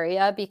this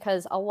area,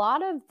 because a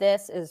lot of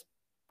this is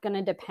going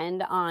to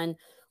depend on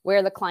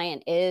where the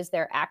client is,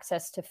 their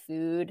access to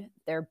food,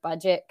 their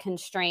budget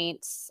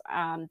constraints,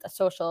 the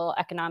social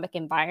economic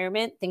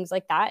environment, things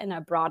like that, in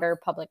a broader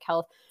public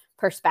health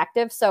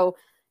perspective. So,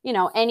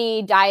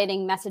 any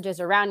dieting messages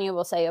around you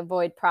will say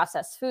avoid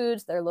processed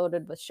foods. They're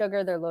loaded with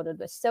sugar, they're loaded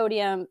with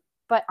sodium.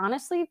 But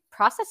honestly,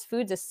 processed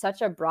foods is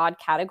such a broad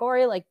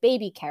category. Like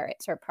baby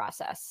carrots are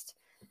processed.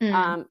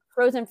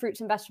 Frozen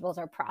fruits and vegetables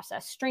are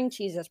processed. String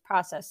cheese is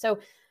processed. So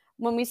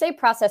when we say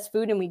processed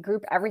food and we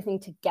group everything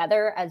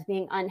together as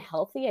being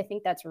unhealthy, I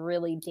think that's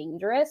really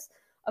dangerous.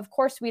 Of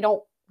course, we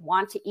don't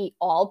want to eat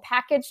all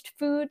packaged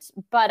foods,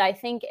 but I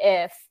think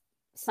if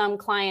some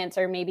clients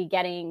are maybe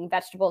getting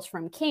vegetables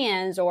from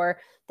cans, or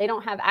they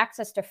don't have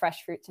access to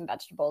fresh fruits and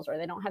vegetables, or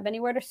they don't have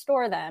anywhere to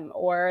store them,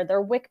 or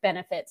their WIC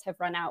benefits have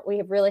run out,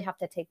 we really have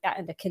to take that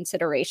into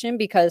consideration,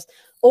 because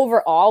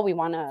overall, we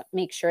want to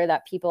make sure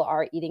that people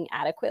are eating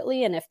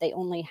adequately. And if they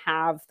only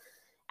have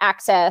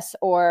access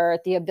or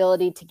the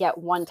ability to get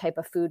one type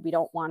of food, we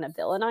don't want to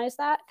villainize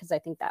that, because I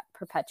think that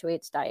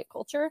perpetuates diet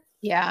culture.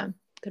 Yeah.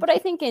 But I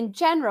think in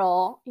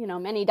general,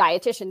 many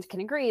dietitians can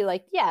agree,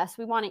 like, yes,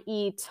 we want to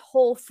eat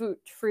whole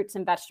fruits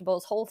and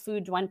vegetables, whole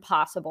foods when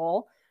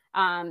possible,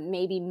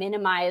 maybe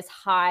minimize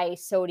high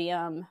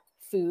sodium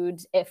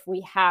foods if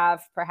we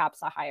have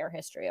perhaps a higher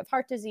history of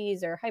heart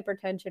disease or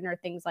hypertension or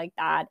things like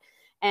that.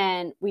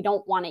 And we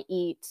don't want to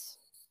eat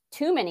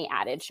too many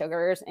added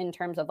sugars in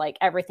terms of like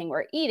everything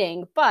we're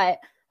eating. But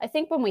I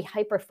think when we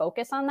hyper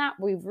focus on that,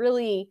 we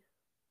really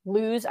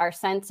lose our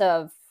sense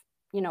of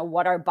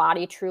what our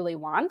body truly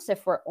wants.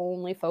 If we're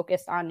only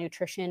focused on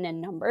nutrition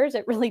and numbers,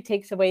 it really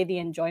takes away the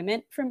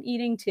enjoyment from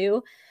eating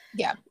too.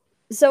 Yeah.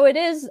 So it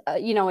is,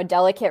 a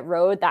delicate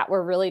road that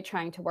we're really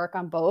trying to work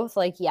on both.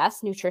 Like,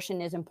 yes, nutrition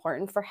is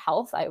important for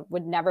health. I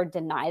would never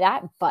deny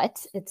that,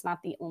 but it's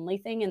not the only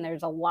thing. And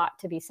there's a lot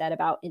to be said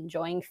about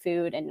enjoying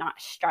food and not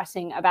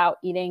stressing about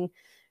eating,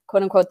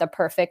 quote unquote, the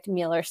perfect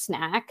meal or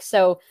snack.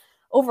 So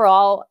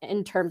overall,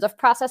 in terms of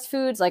processed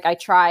foods, like I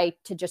try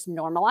to just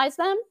normalize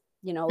them.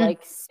 Like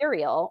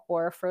cereal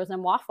or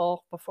frozen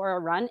waffle before a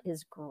run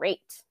is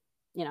great,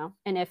 and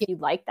if you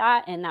like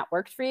that and that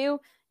works for you,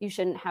 you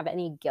shouldn't have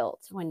any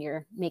guilt when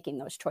you're making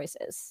those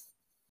choices.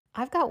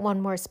 I've got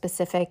one more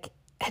specific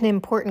and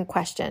important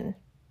question.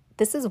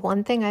 This is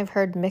one thing I've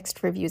heard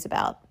mixed reviews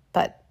about,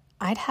 but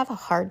I'd have a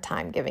hard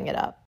time giving it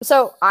up.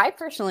 So I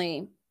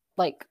personally,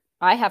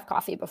 I have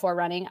coffee before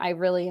running. I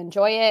really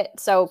enjoy it.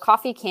 So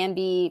coffee can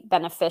be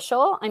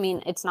beneficial. I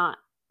mean, it's not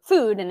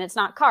food and it's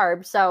not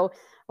carbs, so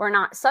we're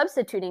not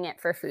substituting it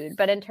for food.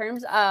 But in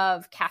terms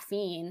of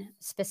caffeine,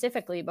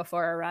 specifically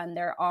before a run,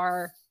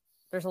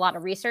 there's a lot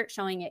of research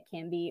showing it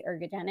can be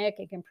ergogenic.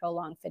 It can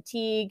prolong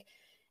fatigue.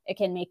 It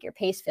can make your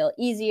pace feel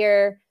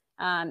easier.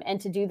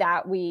 And to do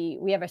that, we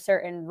have a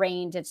certain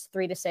range. It's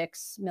 3 to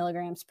 6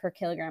 milligrams per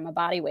kilogram of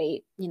body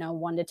weight,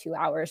 1 to 2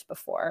 hours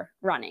before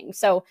running.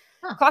 So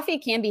coffee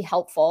can be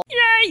helpful.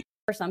 Yay!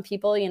 For some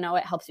people,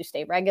 it helps you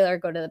stay regular,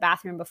 go to the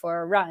bathroom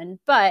before a run,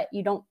 but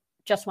you don't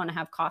just want to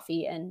have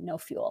coffee and no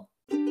fuel.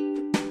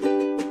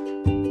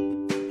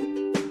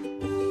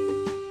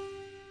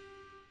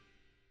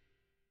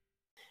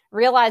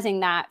 realizing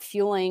that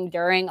fueling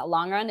during a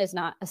long run is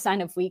not a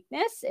sign of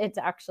weakness. It's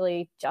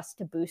actually just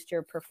to boost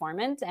your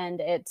performance, and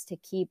it's to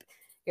keep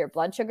your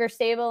blood sugar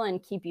stable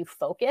and keep you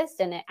focused.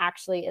 And it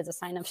actually is a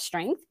sign of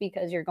strength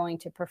because you're going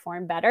to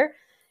perform better,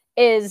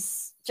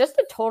 is just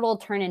a total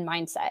turn in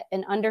mindset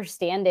and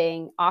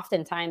understanding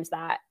oftentimes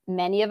that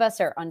many of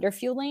us are under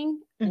fueling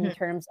in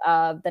terms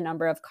of the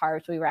number of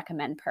carbs we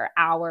recommend per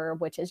hour,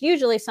 which is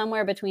usually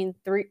somewhere between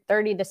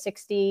 30 to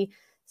 60,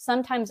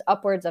 sometimes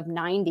upwards of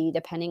 90,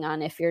 depending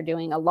on if you're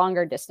doing a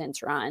longer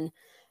distance run.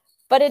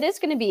 But it is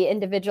going to be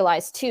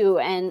individualized too,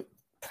 and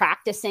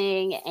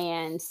practicing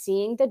and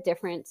seeing the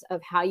difference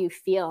of how you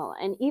feel.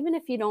 And even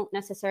if you don't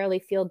necessarily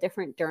feel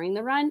different during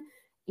the run,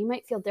 you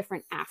might feel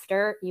different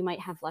after. You might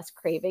have less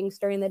cravings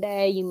during the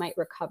day. You might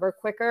recover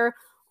quicker,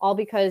 all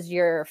because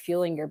you're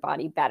fueling your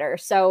body better.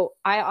 So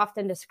I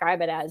often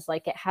describe it as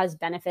like it has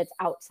benefits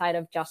outside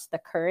of just the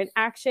current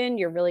action.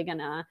 You're really going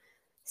to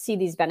see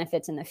these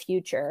benefits in the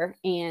future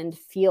and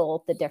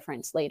feel the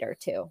difference later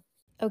too.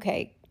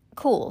 Okay,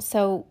 cool.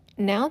 So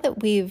now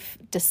that we've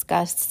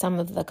discussed some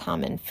of the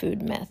common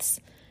food myths,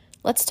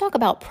 let's talk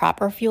about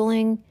proper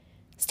fueling,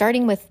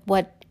 starting with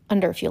what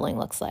underfueling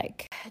looks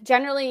like.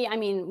 Generally, I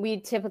mean, we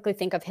typically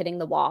think of hitting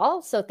the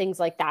wall. So things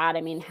like that,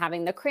 I mean,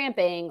 having the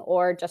cramping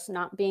or just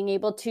not being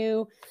able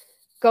to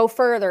go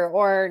further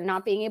or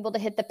not being able to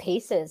hit the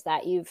paces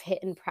that you've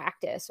hit in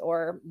practice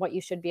or what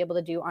you should be able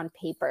to do on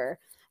paper,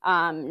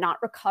 not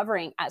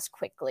recovering as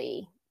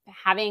quickly,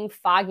 having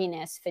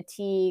fogginess,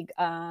 fatigue,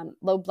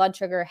 low blood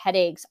sugar,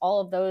 headaches. All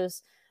of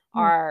those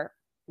are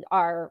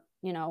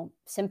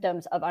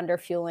symptoms of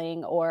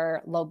underfueling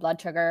or low blood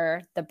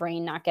sugar, the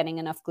brain not getting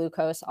enough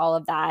glucose, all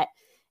of that.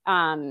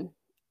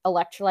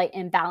 Electrolyte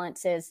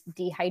imbalances,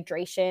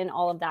 dehydration,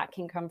 all of that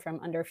can come from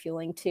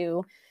underfueling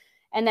too.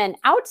 And then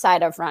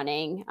outside of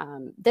running,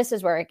 this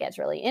is where it gets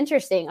really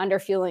interesting.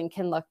 Underfueling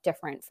can look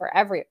different for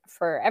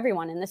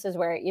everyone. And this is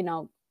where,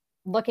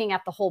 looking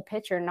at the whole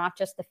picture, not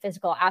just the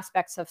physical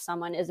aspects of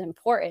someone, is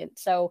important.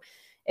 So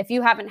if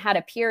you haven't had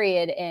a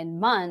period in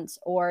months,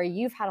 or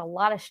you've had a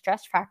lot of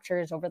stress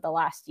fractures over the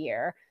last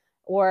year,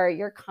 or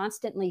you're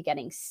constantly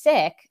getting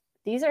sick,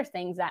 these are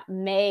things that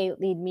may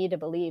lead me to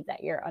believe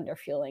that you're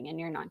underfueling and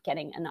you're not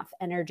getting enough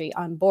energy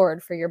on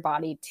board for your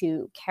body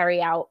to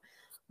carry out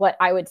what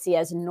I would see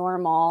as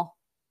normal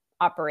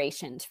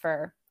operations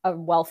for a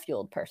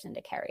well-fueled person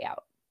to carry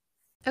out.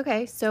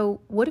 Okay,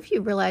 so what if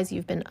you realize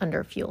you've been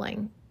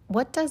underfueling?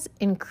 What does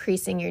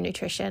increasing your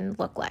nutrition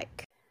look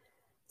like?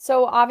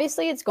 So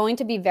obviously it's going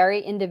to be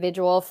very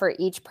individual for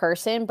each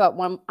person, but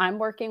when I'm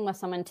working with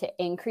someone to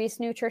increase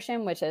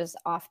nutrition, which is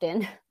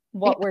often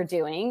what we're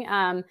doing,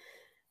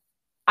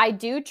 I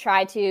do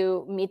try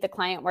to meet the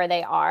client where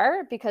they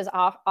are, because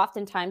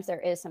oftentimes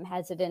there is some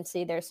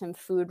hesitancy, there's some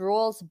food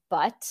rules,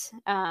 but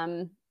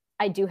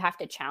I do have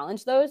to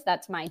challenge those.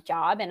 That's my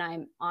job, and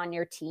I'm on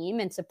your team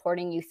and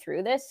supporting you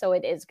through this. So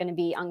it is going to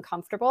be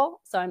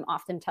uncomfortable. So I'm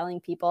often telling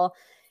people,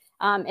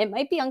 it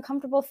might be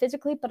uncomfortable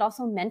physically, but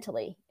also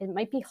mentally. It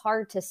might be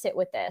hard to sit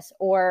with this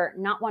or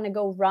not want to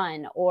go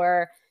run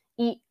or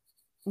eat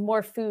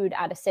more food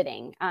at a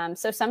sitting.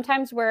 So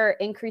sometimes we're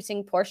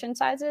increasing portion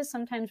sizes.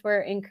 Sometimes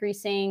we're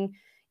increasing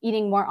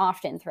eating more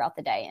often throughout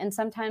the day. And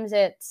sometimes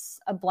it's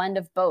a blend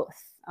of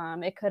both.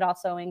 It could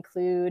also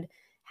include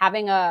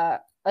having a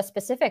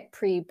specific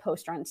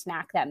pre-post run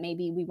snack that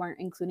maybe we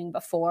weren't including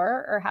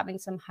before, or having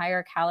some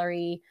higher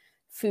calorie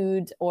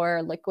foods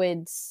or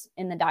liquids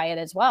in the diet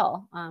as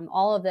well.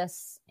 All of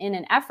this in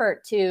an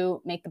effort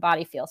to make the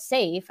body feel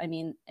safe. I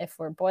mean, if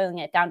we're boiling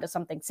it down to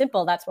something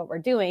simple, that's what we're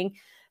doing,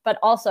 but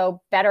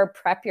also better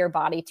prep your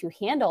body to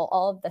handle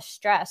all of the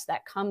stress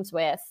that comes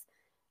with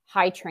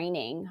high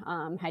training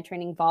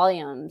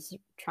volumes,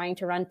 trying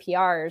to run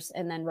PRs,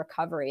 and then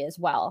recovery as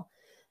well.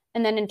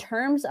 And then in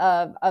terms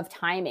of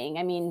timing,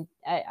 I mean,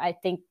 I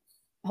think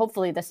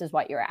hopefully this is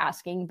what you're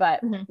asking, but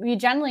we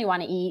generally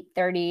want to eat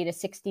 30 to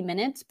 60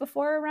 minutes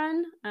before a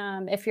run.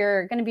 If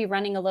you're going to be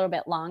running a little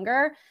bit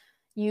longer,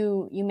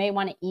 you may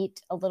want to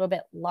eat a little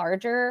bit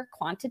larger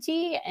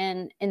quantity.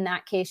 And in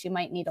that case, you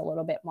might need a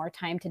little bit more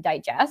time to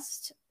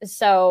digest.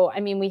 So, I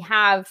mean, we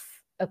have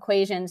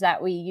equations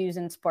that we use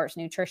in sports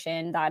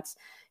nutrition that's,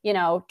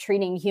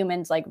 treating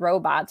humans like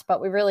robots, but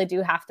we really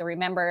do have to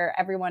remember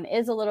everyone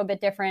is a little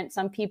bit different.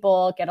 Some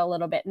people get a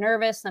little bit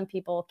nervous. Some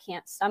people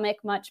can't stomach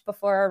much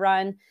before a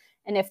run.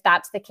 And if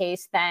that's the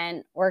case,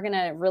 then we're going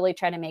to really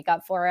try to make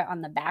up for it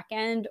on the back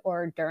end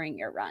or during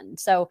your run.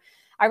 So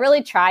I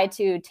really try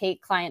to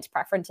take clients'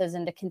 preferences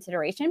into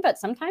consideration, but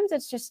sometimes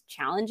it's just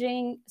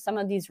challenging some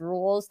of these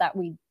rules that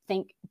we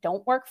think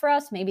don't work for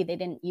us. Maybe they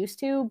didn't used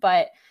to,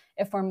 but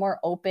if we're more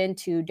open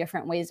to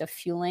different ways of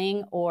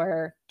fueling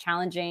or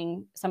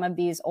challenging some of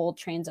these old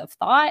trains of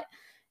thought,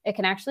 it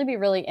can actually be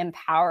really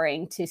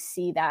empowering to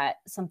see that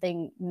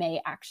something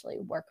may actually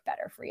work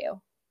better for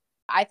you.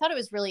 I thought it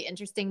was really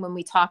interesting when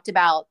we talked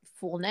about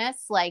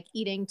fullness, like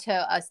eating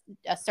to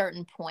a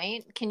certain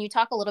point. Can you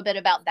talk a little bit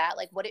about that?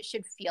 Like what it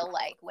should feel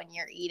like when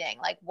you're eating,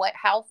 like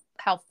how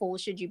full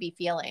should you be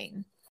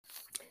feeling?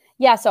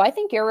 Yeah, so I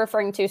think you're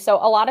referring to, so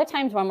a lot of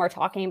times when we're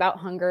talking about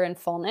hunger and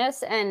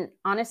fullness, and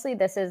honestly,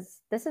 this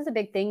is a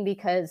big thing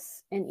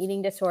because an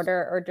eating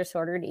disorder or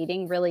disordered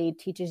eating really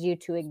teaches you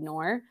to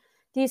ignore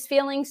these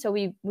feelings. So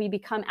we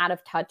become out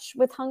of touch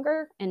with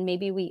hunger, and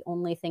maybe we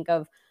only think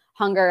of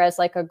hunger as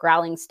like a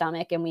growling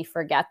stomach, and we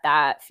forget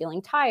that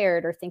feeling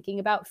tired or thinking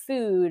about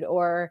food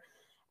or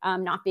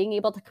not being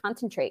able to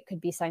concentrate could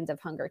be signs of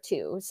hunger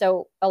too.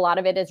 So a lot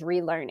of it is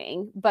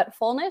relearning, but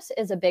fullness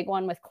is a big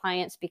one with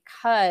clients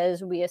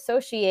because we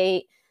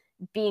associate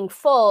being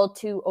full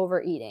to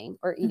overeating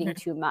or eating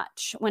too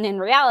much, when in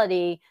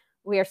reality,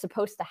 we are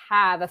supposed to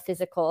have a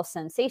physical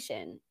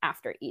sensation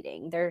after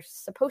eating. There's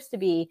supposed to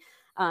be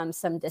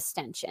some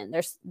distension.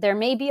 There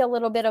may be a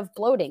little bit of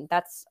bloating.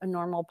 That's a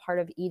normal part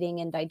of eating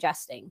and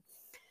digesting.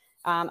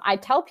 I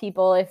tell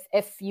people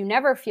if you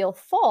never feel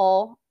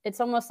full,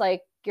 it's almost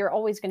like you're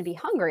always going to be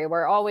hungry.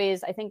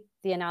 I think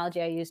the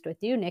analogy I used with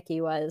you,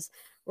 Nikki, was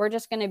we're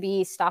just going to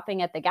be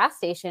stopping at the gas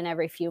station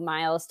every few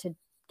miles to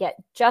get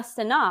just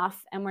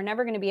enough. And we're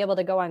never going to be able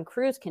to go on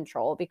cruise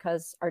control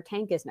because our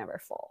tank is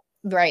never full.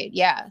 Right.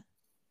 Yeah.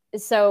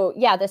 So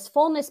yeah, this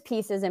fullness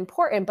piece is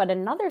important. But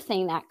another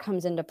thing that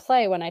comes into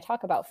play when I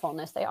talk about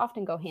fullness, they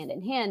often go hand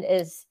in hand,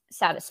 is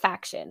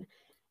satisfaction.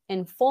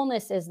 And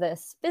fullness is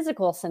this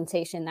physical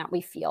sensation that we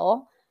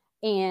feel.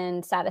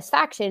 And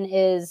satisfaction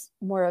is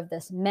more of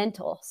this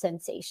mental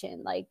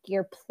sensation. Like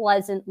you're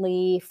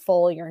pleasantly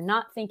full. You're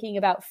not thinking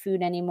about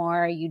food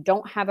anymore. You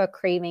don't have a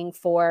craving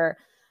for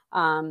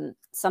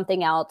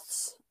something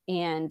else.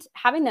 And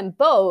having them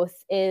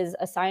both is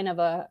a sign of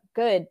a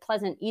good,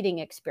 pleasant eating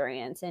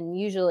experience, and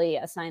usually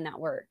a sign that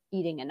we're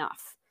eating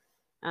enough.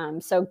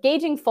 So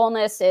gauging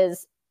fullness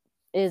is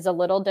a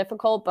little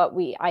difficult, but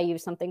I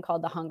use something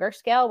called the hunger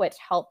scale, which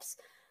helps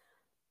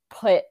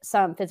put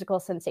some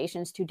physical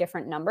sensations to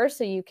different numbers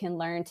so you can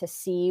learn to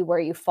see where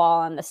you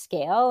fall on the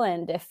scale.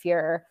 And if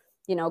you're,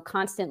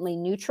 constantly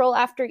neutral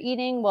after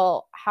eating,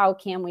 well, how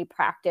can we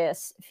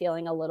practice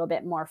feeling a little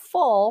bit more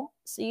full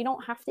so you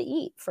don't have to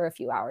eat for a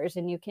few hours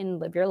and you can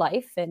live your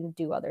life and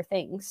do other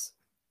things?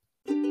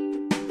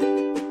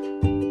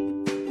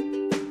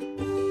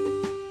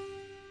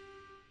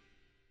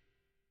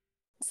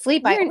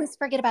 Sleep. I always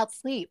forget about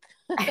sleep.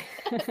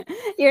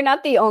 You're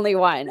not the only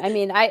one. I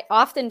mean, I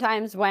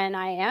oftentimes when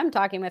I am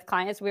talking with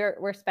clients,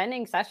 we're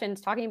spending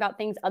sessions talking about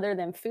things other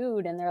than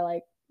food, and they're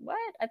like, "What?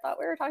 I thought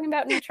we were talking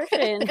about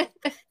nutrition."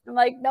 I'm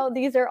like, "No,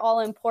 these are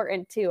all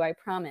important too, I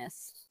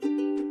promise."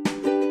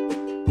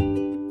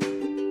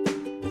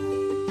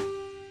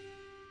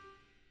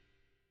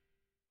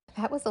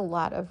 That was a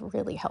lot of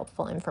really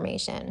helpful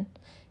information,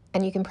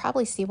 and you can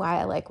probably see why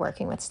I like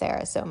working with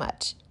Sarah so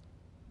much.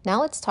 Now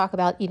let's talk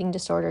about eating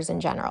disorders in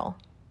general.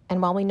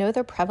 And while we know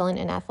they're prevalent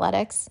in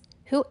athletics,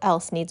 who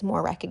else needs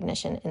more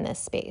recognition in this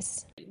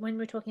space? When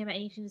we're talking about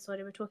eating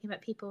disorder, we're talking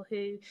about people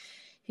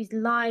whose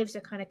lives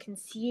are kind of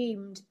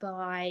consumed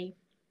by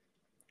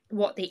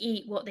what they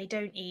eat, what they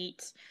don't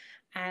eat,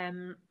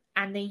 and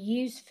they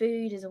use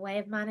food as a way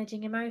of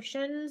managing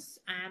emotions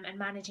and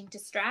managing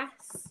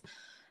distress.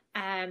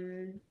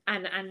 And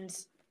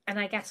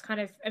I guess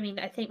I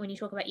think when you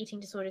talk about eating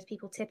disorders,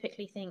 people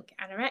typically think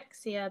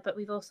anorexia, but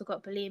we've also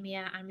got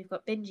bulimia and we've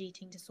got binge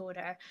eating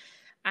disorder.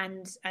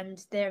 And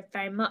they're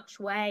very much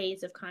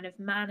ways of kind of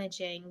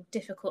managing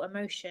difficult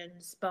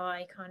emotions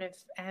by kind of,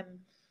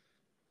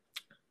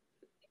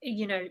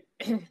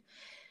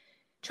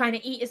 trying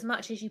to eat as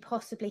much as you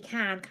possibly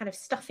can, kind of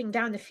stuffing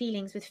down the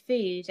feelings with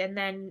food. And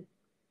then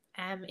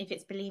if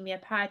it's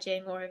bulimia,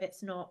 purging, or if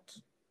it's not,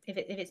 if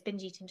it's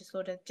binge eating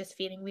disorder, just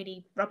feeling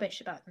really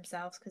rubbish about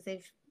themselves because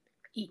they've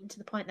eaten to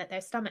the point that their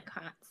stomach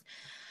hurts.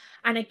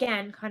 And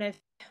again, kind of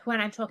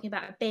when I'm talking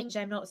about a binge,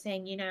 I'm not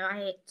saying,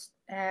 I ate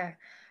a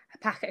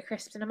packet of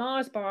crisps and a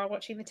Mars bar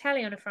watching the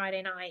telly on a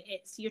Friday night.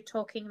 You're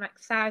talking like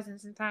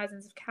thousands and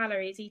thousands of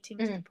calories, eating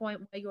to the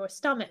point where your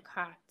stomach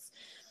hurts.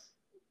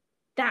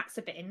 That's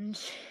a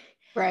binge.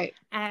 Right.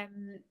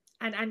 And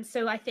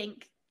so I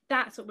think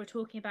that's what we're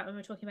talking about when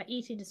we're talking about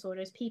eating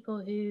disorders, people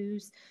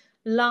whose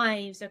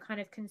lives are kind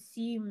of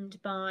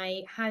consumed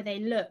by how they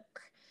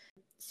look.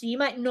 So you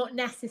might not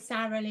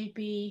necessarily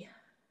be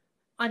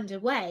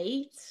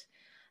underweight.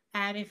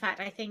 In fact,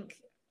 I think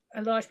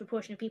a large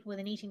proportion of people with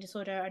an eating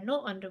disorder are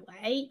not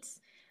underweight.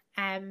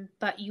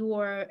 But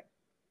your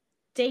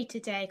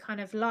day-to-day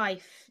kind of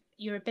life,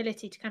 your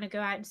ability to kind of go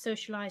out and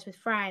socialize with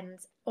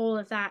friends, all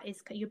of that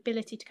is your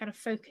ability to kind of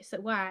focus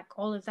at work,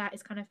 all of that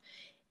is kind of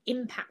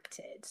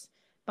impacted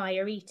by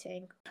your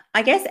eating.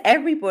 I guess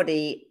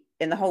everybody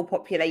in the whole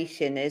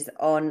population is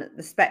on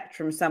the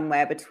spectrum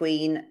somewhere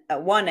between,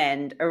 at one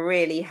end, a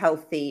really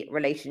healthy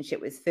relationship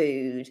with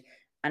food,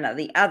 and at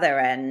the other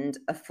end,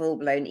 a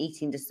full-blown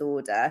eating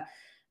disorder.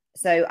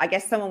 So I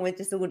guess someone with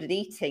disordered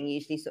eating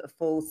usually sort of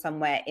falls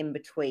somewhere in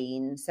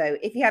between. So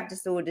if you have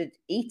disordered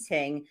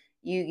eating,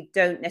 you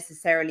don't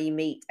necessarily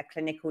meet a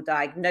clinical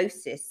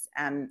diagnosis,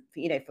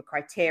 for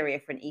criteria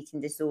for an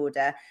eating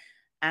disorder.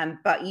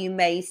 but you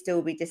may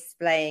still be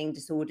displaying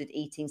disordered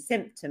eating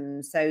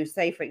symptoms. So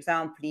say, for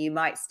example, you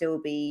might still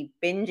be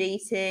binge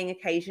eating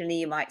occasionally,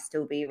 you might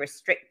still be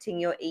restricting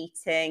your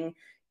eating,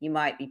 you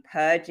might be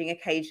purging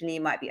occasionally,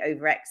 you might be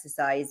over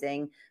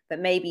exercising, but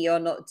maybe you're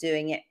not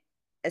doing it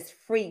as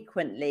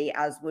frequently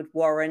as would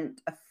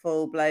warrant a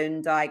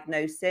full-blown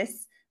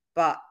diagnosis.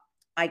 But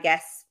I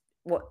guess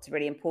what's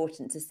really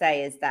important to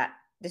say is that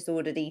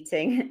disordered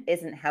eating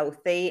isn't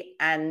healthy,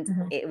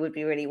 and it would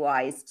be really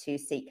wise to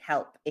seek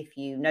help if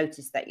you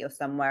notice that you're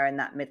somewhere in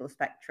that middle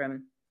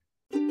spectrum.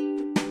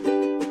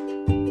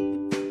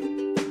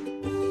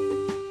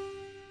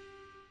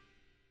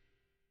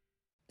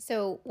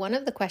 So one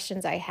of the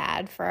questions I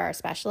had for our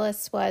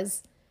specialists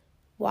was,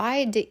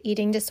 why do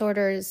eating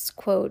disorders,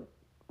 quote,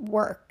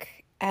 work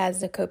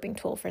as a coping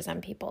tool for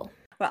some people?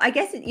 Well, I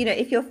guess,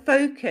 if you're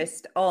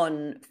focused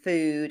on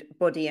food,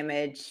 body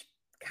image,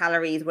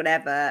 calories,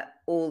 whatever,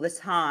 all the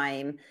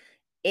time,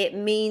 it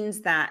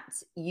means that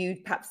you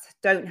perhaps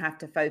don't have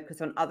to focus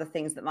on other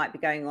things that might be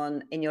going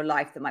on in your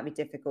life that might be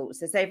difficult.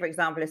 So say, for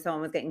example, if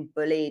someone was getting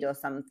bullied or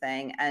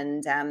something,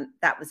 and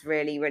that was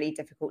really, really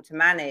difficult to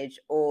manage,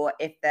 or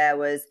if there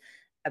was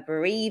a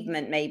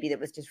bereavement maybe that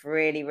was just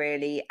really,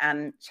 really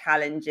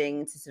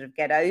challenging to sort of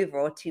get over,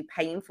 or too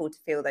painful to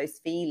feel those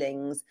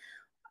feelings,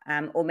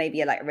 or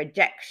maybe like a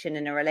rejection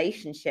in a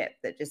relationship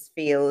that just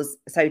feels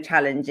so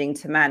challenging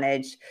to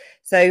manage.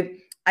 So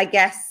I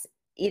guess,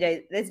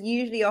 there's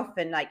usually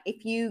often, like,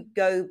 if you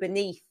go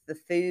beneath the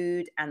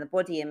food and the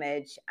body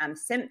image and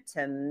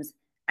symptoms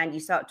and you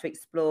start to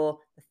explore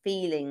the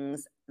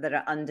feelings that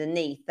are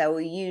underneath, there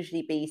will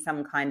usually be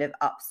some kind of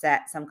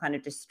upset, some kind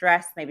of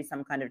distress, maybe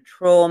some kind of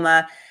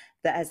trauma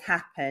that has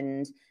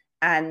happened.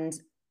 And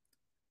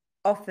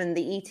often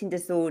the eating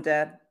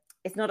disorder,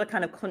 it's not a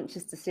kind of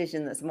conscious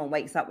decision that someone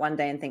wakes up one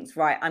day and thinks,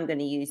 right, I'm going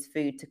to use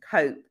food to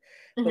cope.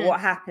 But what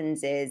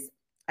happens is,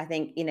 I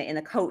think, in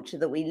the culture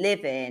that we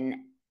live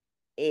in,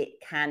 it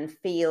can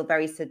feel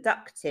very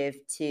seductive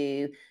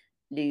to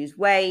lose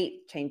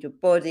weight, change your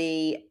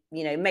body,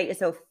 make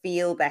yourself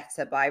feel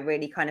better by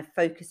really kind of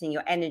focusing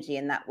your energy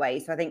in that way.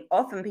 So I think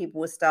often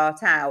people will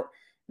start out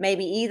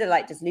maybe either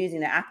like just losing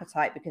their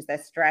appetite because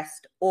they're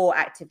stressed, or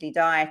actively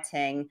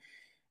dieting,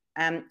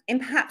 in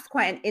perhaps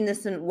quite an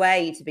innocent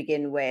way to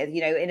begin with,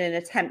 in an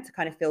attempt to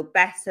kind of feel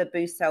better,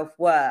 boost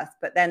self-worth,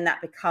 but then that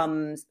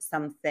becomes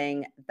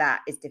something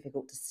that is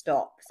difficult to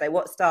stop. So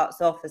what starts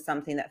off as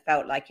something that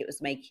felt like it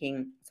was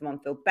making someone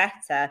feel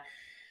better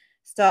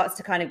starts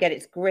to kind of get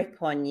its grip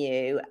on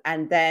you,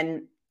 and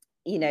then,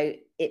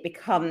 it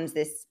becomes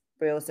this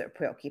real sort of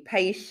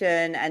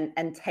preoccupation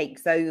and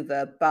takes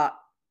over, but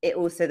it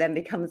also then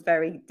becomes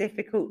very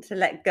difficult to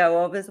let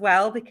go of as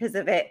well because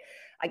of it.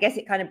 I guess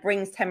it kind of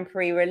brings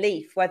temporary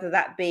relief, whether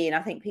that be, and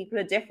I think people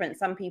are different.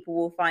 Some people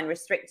will find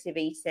restrictive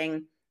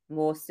eating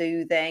more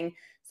soothing.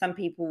 Some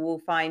people will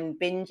find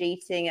binge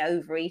eating,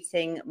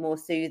 overeating more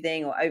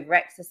soothing, or over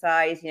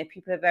exercise.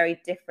 People are very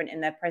different in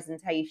their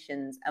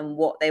presentations and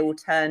what they will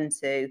turn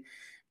to.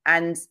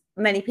 And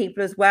many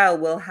people as well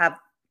will have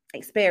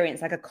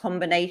experienced like a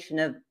combination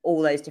of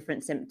all those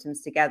different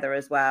symptoms together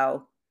as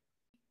well.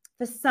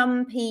 For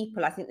some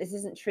people, I think this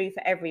isn't true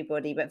for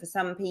everybody, but for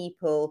some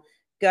people,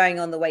 going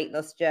on the weight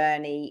loss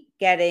journey,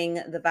 getting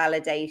the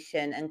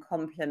validation and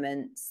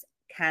compliments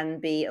can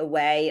be a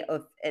way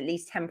of at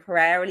least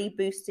temporarily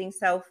boosting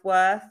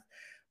self-worth.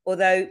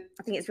 Although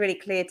I think it's really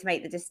clear to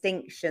make the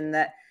distinction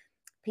that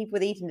people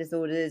with eating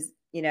disorders,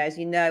 as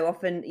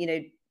often,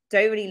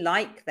 don't really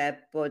like their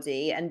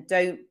body and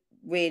don't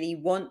really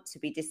want to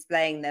be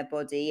displaying their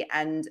body.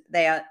 And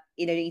they are,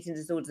 eating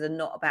disorders are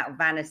not about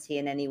vanity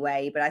in any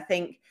way. But I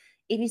think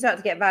if you start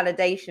to get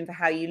validation for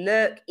how you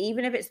look,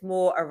 even if it's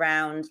more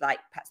around like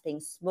perhaps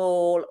being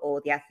small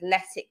or the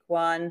athletic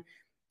one,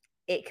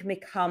 it can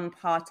become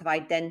part of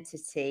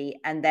identity.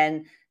 And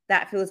then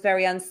that feels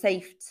very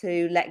unsafe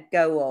to let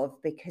go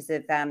of because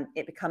of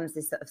it becomes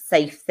this sort of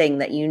safe thing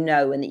that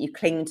and that you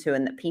cling to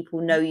and that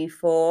people know you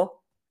for.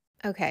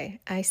 Okay,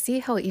 I see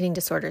how eating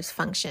disorders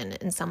function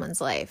in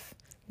someone's life.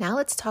 Now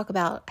let's talk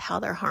about how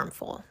they're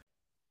harmful.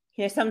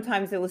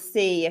 Sometimes we'll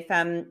see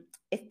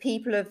if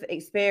people have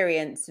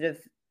experienced sort of,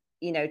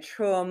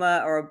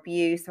 trauma or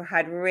abuse, or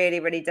had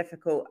really, really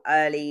difficult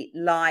early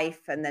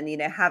life, and then,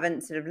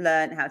 haven't sort of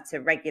learned how to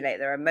regulate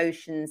their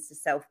emotions, to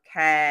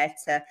self-care,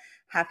 to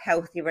have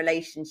healthy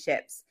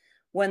relationships.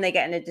 When they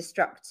get in a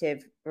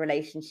destructive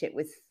relationship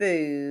with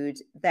food,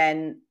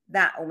 then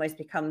that almost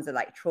becomes a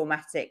like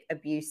traumatic,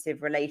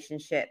 abusive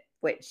relationship,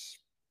 which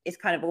is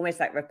kind of almost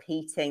like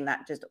repeating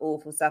that just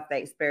awful stuff they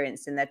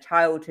experienced in their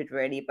childhood,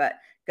 really, but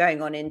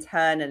going on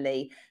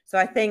internally. So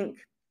I think,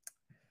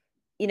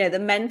 the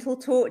mental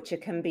torture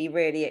can be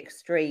really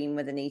extreme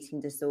with an eating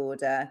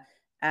disorder.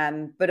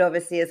 But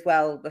obviously as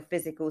well, the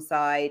physical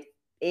side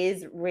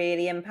is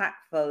really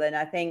impactful. And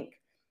I think,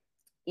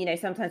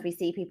 sometimes we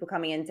see people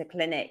coming into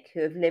clinic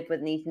who have lived with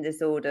an eating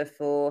disorder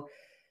for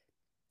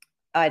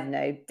I don't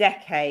know,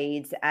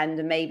 decades,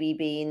 and maybe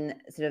been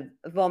sort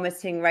of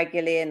vomiting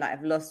regularly and like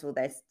have lost all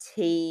their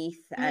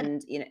teeth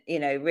and,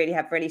 really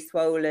have really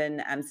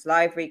swollen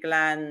salivary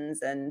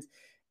glands and,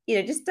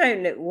 just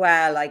don't look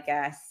well, I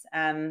guess.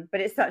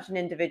 But it's such an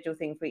individual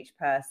thing for each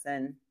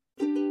person.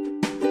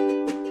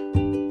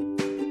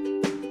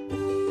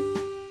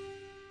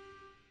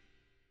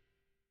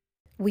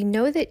 We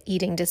know that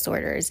eating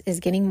disorders is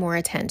getting more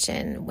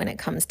attention when it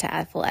comes to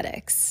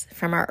athletics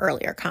from our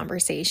earlier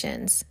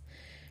conversations.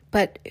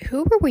 But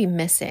who are we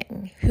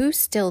missing? Who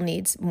still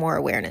needs more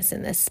awareness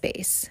in this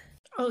space?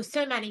 Oh,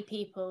 so many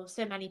people.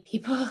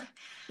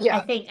 Yeah.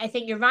 I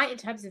think you're right in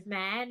terms of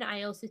men.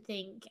 I also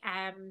think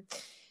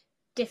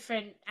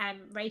different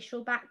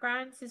racial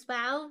backgrounds as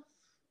well,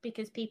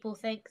 because people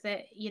think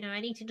that,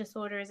 an eating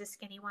disorder is a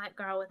skinny white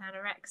girl with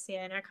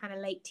anorexia in her kind of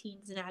late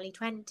teens and early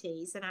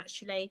 20s. And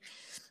actually,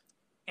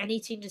 an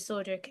eating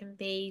disorder can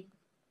be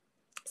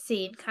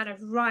seen kind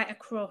of right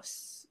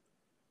across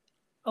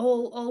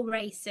all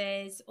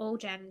races, all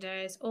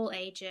genders, all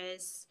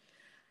ages.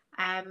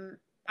 And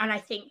I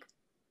think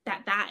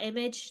that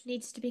image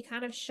needs to be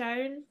kind of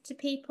shown to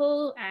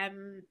people.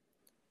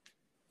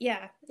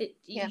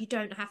 You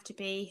don't have to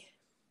be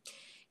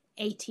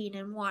 18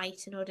 and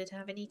white in order to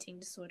have an eating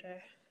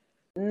disorder.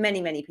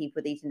 Many people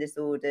with eating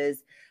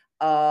disorders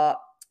are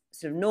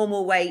sort of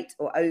normal weight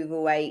or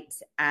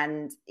overweight,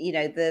 and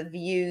the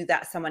view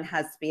that someone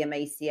has to be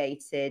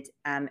emaciated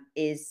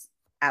is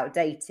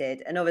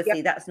outdated. And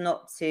obviously that's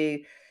not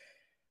to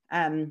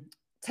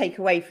take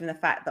away from the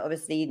fact that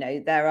obviously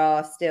there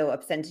are still a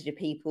percentage of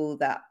people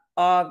that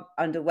are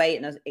underweight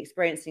and are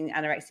experiencing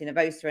anorexia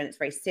nervosa, and it's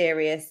very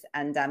serious,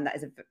 and that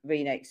is a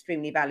really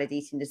extremely valid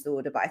eating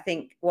disorder. But I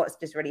think what's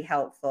just really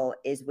helpful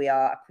is we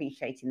are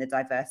appreciating the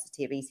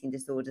diversity of eating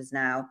disorders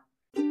now.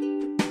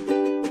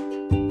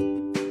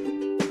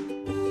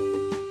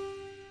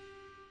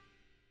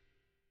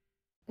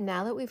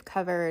 Now that we've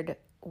covered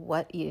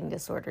what eating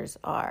disorders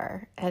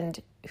are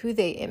and who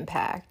they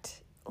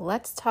impact,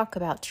 let's talk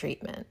about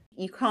treatment.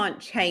 You can't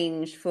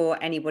change for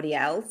anybody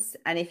else.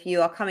 And if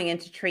you are coming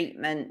into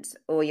treatment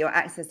or you're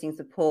accessing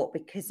support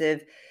because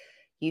of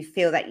you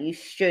feel that you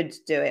should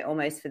do it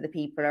almost for the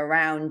people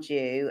around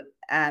you,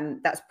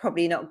 that's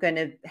probably not going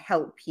to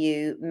help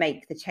you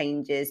make the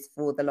changes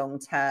for the long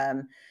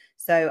term.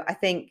 So I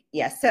think,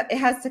 yes, so it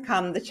has to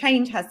come, the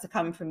change has to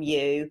come from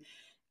you.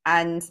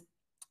 And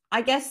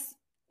I guess,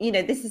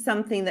 this is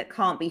something that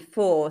can't be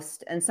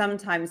forced. And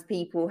sometimes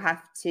people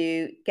have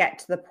to get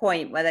to the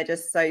point where they're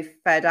just so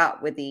fed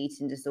up with the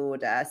eating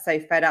disorder, so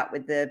fed up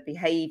with the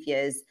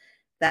behaviors,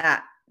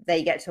 that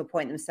they get to a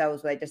point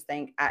themselves where they just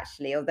think,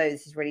 actually, although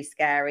this is really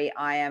scary,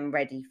 I am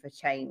ready for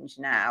change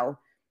now.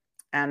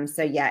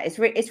 So yeah, it's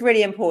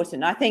really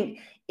important. I think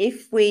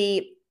if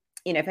we,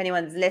 if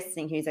anyone's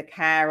listening who's a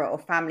carer or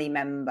family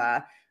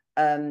member,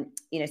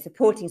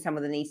 supporting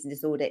someone with an eating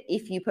disorder,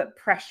 if you put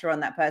pressure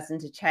on that person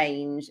to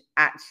change,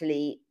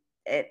 actually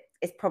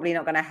it's probably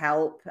not going to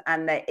help,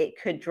 and that it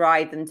could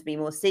drive them to be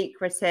more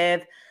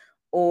secretive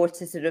or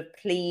to sort of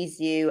please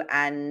you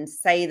and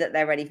say that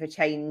they're ready for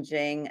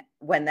changing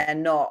when they're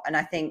not. And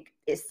I think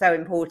it's so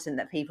important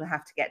that people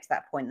have to get to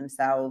that point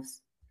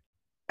themselves.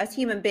 As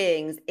human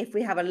beings, if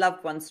we have a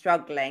loved one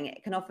struggling,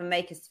 it can often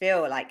make us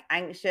feel like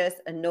anxious,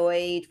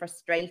 annoyed,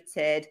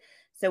 frustrated.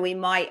 So we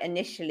might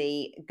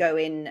initially go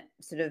in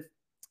sort of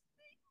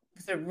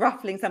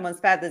ruffling someone's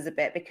feathers a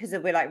bit because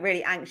we're like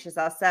really anxious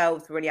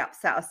ourselves, really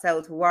upset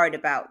ourselves, we're worried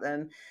about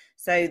them.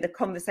 So the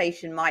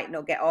conversation might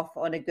not get off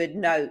on a good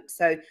note.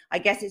 So I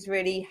guess it's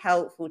really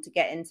helpful to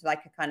get into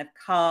like a kind of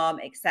calm,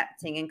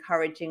 accepting,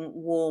 encouraging,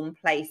 warm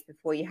place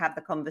before you have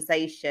the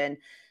conversation,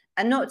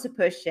 and not to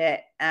push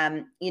it.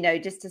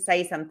 Just to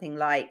say something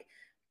like,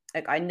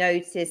 I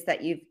noticed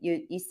that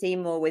you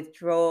seem more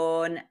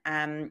withdrawn.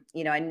 I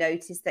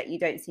noticed that you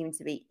don't seem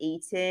to be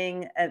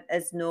eating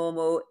as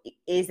normal.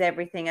 Is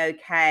everything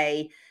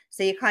okay?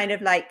 So you're kind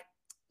of like,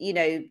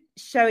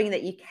 showing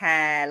that you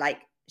care, like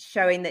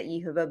showing that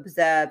you have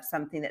observed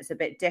something that's a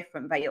bit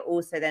different, but you're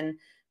also then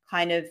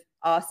kind of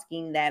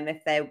asking them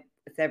if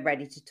they're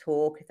ready to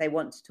talk, if they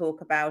want to talk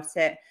about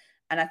it.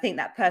 And I think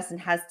that person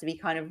has to be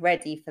kind of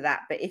ready for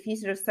that. But if you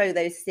sort of sow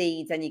those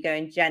seeds and you go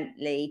in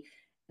gently,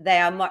 they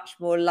are much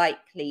more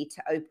likely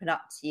to open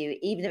up to you,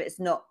 even if it's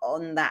not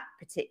on that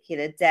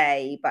particular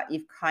day, but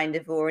you've kind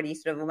of already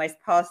sort of almost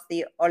passed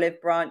the olive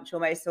branch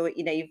almost, or,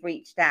 you've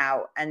reached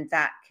out, and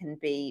that can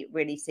be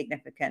really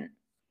significant.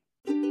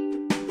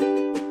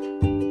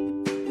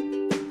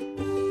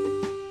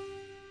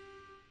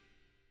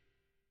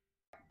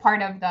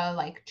 Part of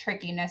the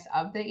trickiness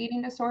of the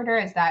eating disorder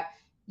is that,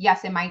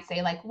 yes, it might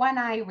say when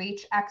I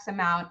reach X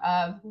amount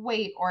of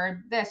weight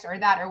or this or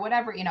that or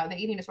whatever, the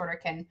eating disorder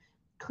can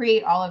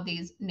create all of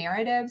these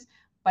narratives,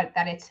 but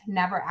that it's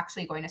never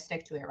actually going to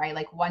stick to it, right?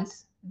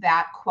 Once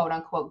that quote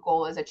unquote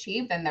goal is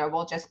achieved, then there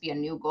will just be a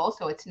new goal.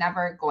 So it's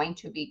never going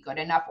to be good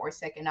enough or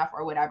sick enough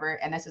or whatever.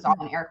 And this is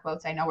all in air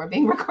quotes. I know we're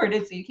being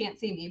recorded, so you can't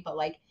see me, but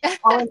like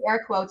all in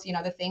air quotes, you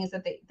know, the things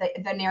that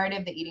the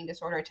narrative the eating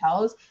disorder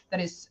tells, that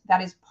is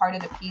part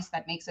of the piece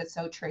that makes it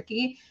so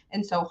tricky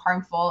and so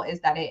harmful, is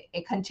that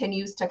it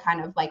continues to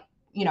kind of like,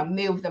 you know,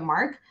 move the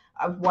mark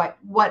of what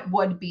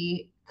would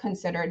be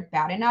considered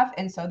bad enough.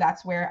 And so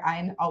that's where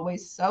I'm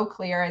always so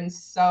clear and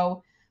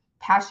so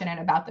passionate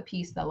about the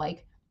piece that,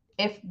 like,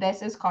 if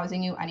this is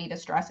causing you any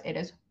distress, it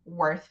is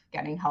worth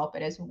getting help.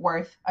 It is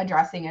worth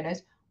addressing. It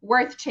is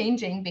worth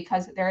changing,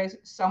 because there is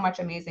so much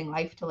amazing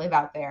life to live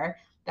out there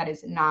that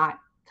is not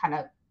kind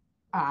of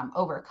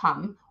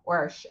overcome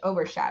or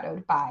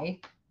overshadowed by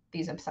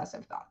these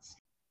obsessive thoughts.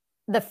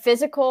 The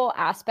physical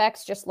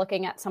aspects, just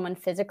looking at someone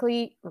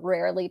physically,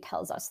 rarely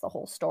tells us the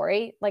whole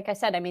story. Like I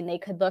said, I mean, they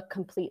could look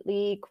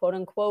completely, quote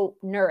unquote,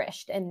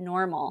 nourished and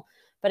normal.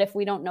 But if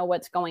we don't know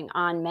what's going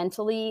on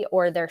mentally,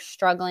 or they're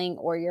struggling,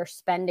 or you're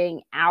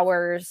spending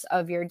hours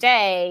of your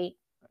day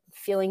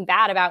feeling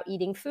bad about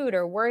eating food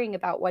or worrying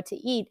about what to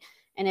eat,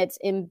 and it's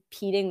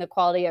impeding the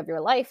quality of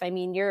your life, I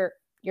mean, your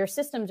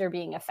systems are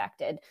being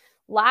affected.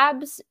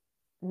 Labs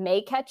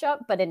may catch up,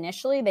 but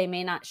initially they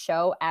may not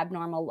show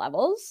abnormal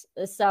levels.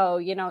 So,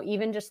 you know,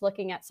 even just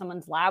looking at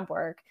someone's lab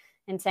work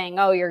and saying,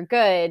 oh, you're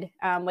good,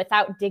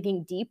 without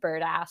digging deeper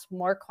to ask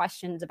more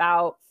questions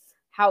about,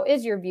 how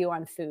is your view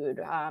on food?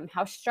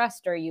 How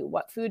stressed are you?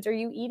 What foods are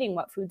you eating?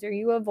 What foods are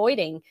you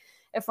avoiding?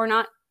 If we're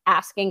not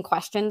asking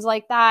questions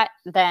like that,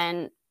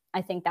 then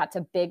I think that's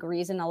a big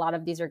reason a lot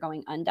of these are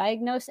going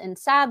undiagnosed. And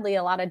sadly,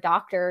 a lot of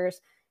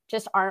doctors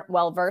just aren't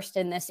well versed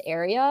in this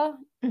area.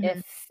 Mm-hmm.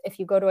 If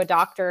you go to a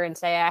doctor and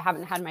say, I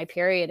haven't had my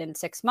period in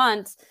 6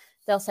 months,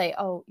 they'll say,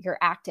 oh, you're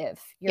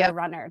active, you're a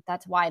runner.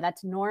 That's why,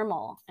 that's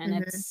normal. And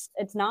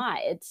it's not.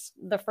 It's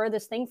the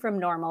furthest thing from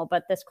normal,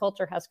 but this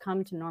culture has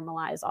come to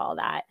normalize all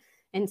that.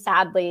 And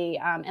sadly,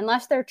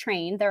 unless they're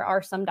trained, there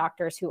are some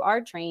doctors who are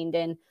trained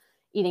in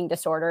eating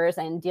disorders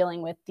and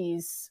dealing with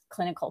these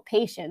clinical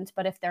patients.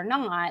 But if they're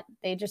not,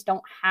 they just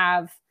don't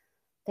have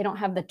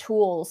the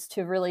tools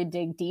to really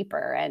dig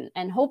deeper.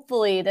 And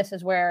hopefully this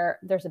is where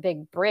there's a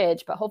big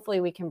bridge, but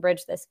hopefully we can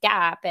bridge this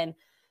gap and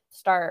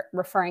start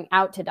referring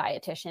out to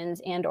dietitians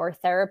and or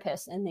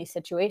therapists in these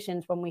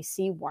situations when we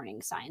see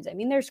warning signs. I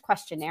mean, there's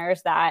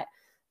questionnaires that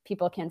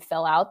people can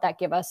fill out that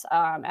give us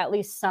at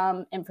least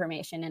some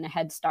information and a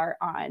head start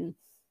on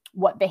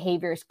what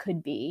behaviors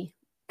could be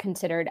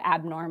considered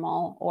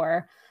abnormal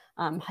or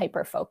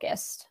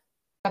hyper-focused.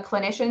 The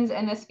clinicians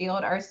in this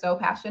field are so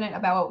passionate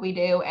about what we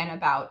do and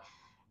about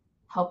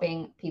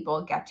helping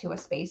people get to a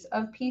space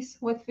of peace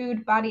with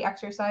food, body,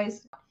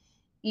 exercise.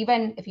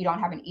 Even if you don't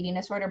have an eating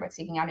disorder, but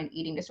seeking out an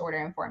eating disorder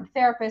informed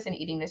therapist, an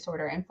eating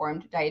disorder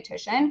informed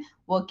dietitian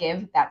will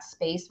give that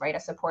space, right? A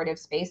supportive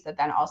space that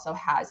then also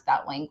has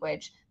that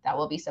language that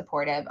will be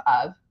supportive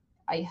of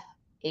a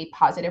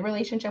positive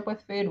relationship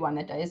with food, one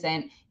that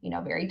isn't, you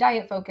know, very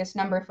diet focused,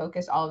 number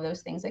focused, all of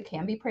those things that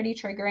can be pretty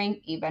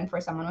triggering, even for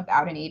someone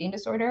without an eating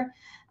disorder.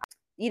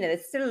 You know,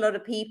 there's still a lot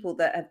of people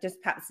that have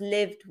just perhaps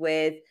lived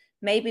with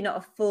maybe not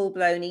a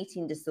full-blown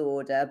eating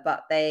disorder,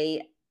 but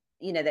they,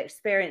 you know, they're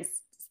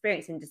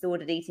experiencing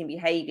disordered eating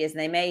behaviors, and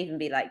they may even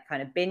be like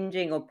kind of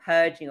binging or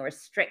purging or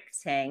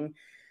restricting,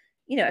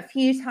 you know, a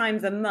few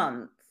times a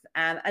month,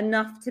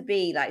 enough to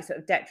be like sort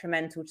of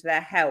detrimental to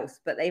their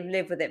health, but they've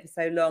lived with it for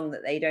so long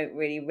that they don't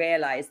really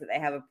realize that they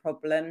have a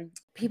problem.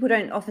 People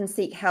don't often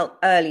seek help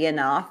early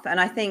enough. And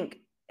I think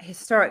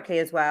historically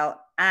as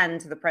well, and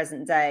to the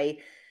present day,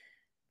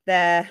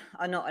 there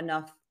are not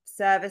enough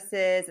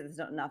services, and there's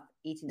not enough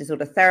eating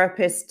disorder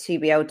therapists to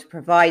be able to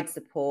provide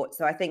support.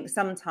 So I think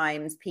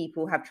sometimes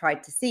people have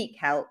tried to seek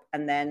help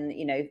and then,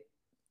 you know,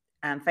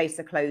 face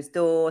a closed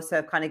door. So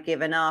I've kind of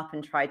given up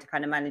and tried to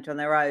kind of manage on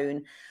their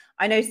own.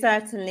 I know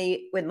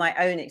certainly with my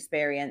own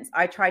experience,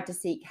 I tried to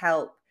seek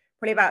help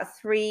probably about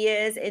 3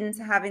 years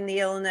into having the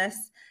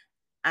illness.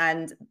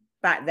 And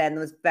back then there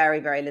was very,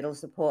 very little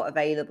support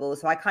available.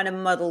 So I kind of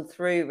muddled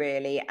through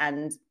really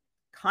and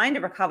kind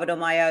of recovered on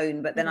my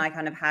own, but then I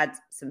kind of had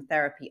some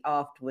therapy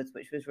afterwards,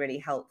 which was really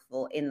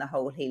helpful in the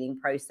whole healing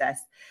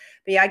process.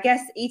 But yeah, I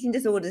guess eating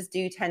disorders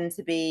do tend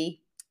to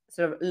be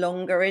sort of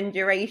longer in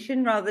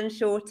duration rather than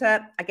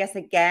shorter. I guess,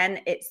 again,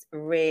 it's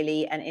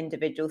really an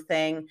individual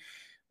thing.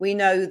 We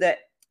know that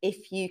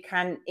if you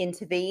can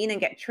intervene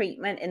and get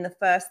treatment in the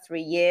first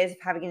 3 years of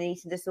having an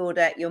eating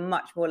disorder, you're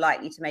much more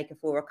likely to make a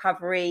full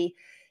recovery.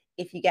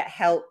 If you get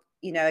help,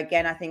 you know,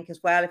 again, I think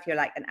as well, if you're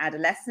like an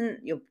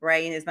adolescent, your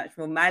brain is much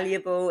more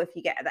malleable. If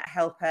you get that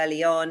help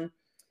early on,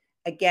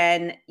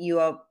 again, you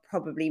are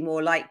probably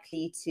more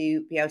likely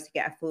to be able to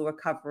get a full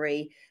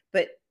recovery.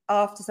 But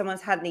after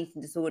someone's had an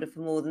eating disorder for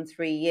more than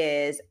 3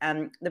 years,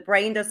 the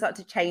brain does start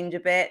to change a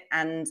bit,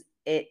 and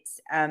it's,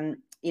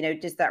 you know,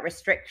 just that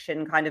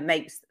restriction kind of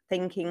makes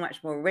thinking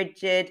much more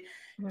rigid.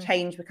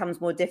 Change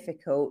becomes more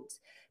difficult.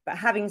 But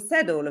having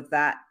said all of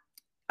that,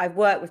 I've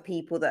worked with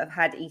people that have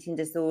had eating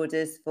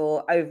disorders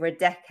for over a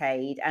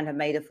decade and have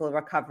made a full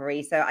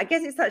recovery. So I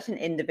guess it's such an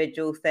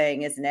individual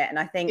thing, isn't it? And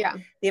I think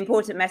the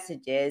important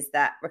message is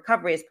that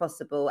recovery is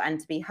possible and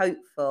to be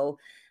hopeful.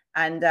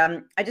 And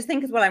I just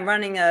think as well, I'm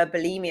running a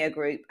bulimia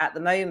group at the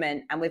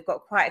moment, and we've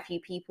got quite a few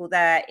people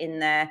there in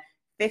their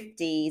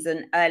 50s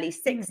and early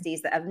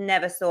 60s that have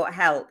never sought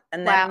help,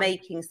 and they're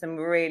making some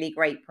really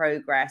great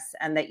progress,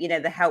 and that, you know,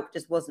 the help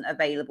just wasn't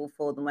available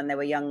for them when they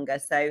were younger.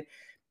 So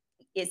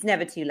it's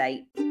never too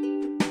late.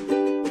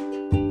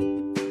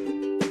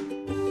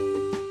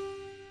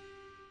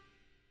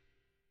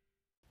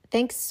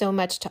 Thanks so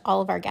much to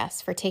all of our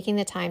guests for taking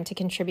the time to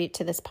contribute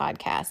to this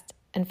podcast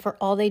and for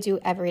all they do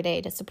every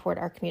day to support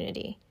our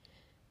community.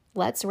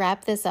 Let's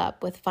wrap this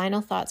up with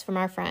final thoughts from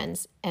our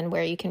friends and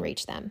where you can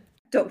reach them.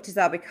 Doctors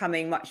are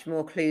becoming much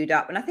more clued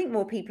up, and I think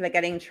more people are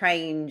getting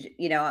trained,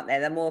 you know, aren't there?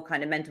 They're more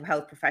kind of mental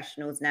health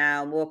professionals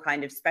now, more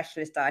kind of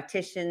specialist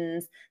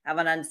dietitians, have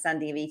an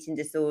understanding of eating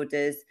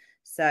disorders.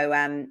 So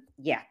I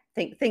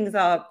think things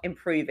are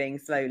improving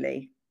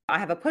slowly. I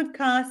have a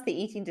podcast, The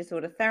Eating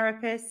Disorder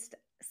Therapist.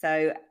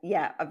 So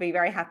yeah, I'd be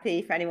very happy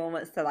if anyone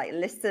wants to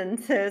listen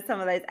to some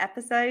of those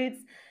episodes.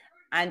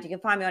 And you can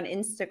find me on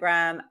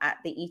Instagram at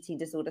The Eating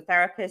Disorder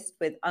Therapist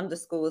with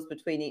underscores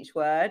between each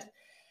word.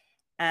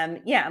 And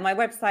my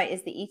website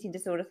is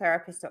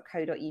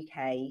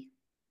theeatingdisordertherapist.co.uk.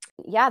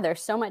 Yeah,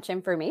 there's so much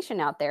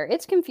information out there.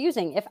 It's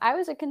confusing. If I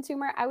was a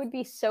consumer, I would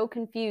be so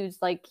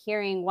confused,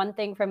 hearing one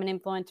thing from an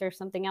influencer,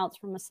 something else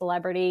from a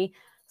celebrity,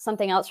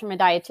 something else from a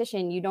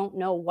dietitian. You don't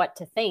know what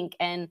to think.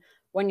 And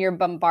when you're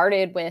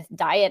bombarded with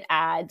diet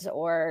ads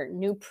or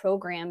new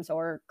programs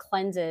or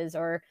cleanses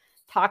or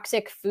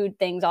toxic food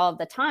things all of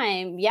the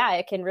time,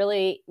 it can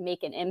really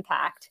make an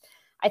impact.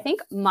 I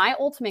think my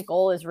ultimate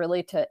goal is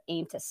really to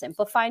aim to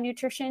simplify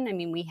nutrition. I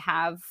mean, we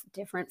have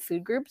different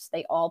food groups.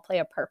 They all play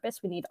a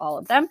purpose. We need all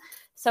of them.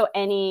 So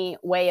any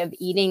way of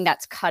eating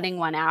that's cutting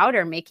one out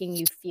or making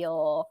you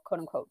feel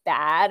quote unquote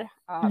bad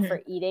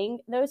for eating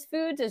those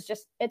foods is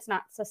just, it's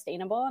not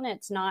sustainable and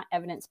it's not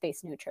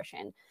evidence-based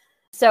nutrition.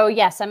 So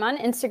yes, I'm on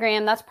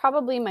Instagram. That's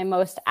probably my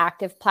most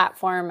active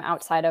platform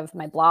outside of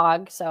my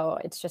blog. So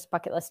it's just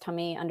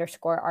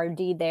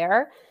bucketlisttummy_RD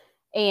there.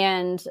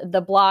 And the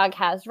blog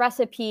has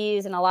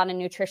recipes and a lot of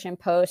nutrition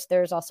posts.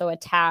 There's also a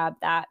tab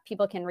that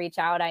people can reach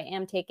out. I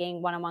am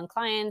taking one-on-one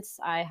clients.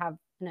 I have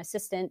an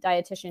assistant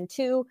dietitian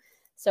too.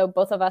 So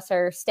both of us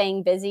are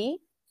staying busy.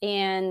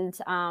 And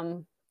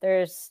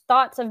there's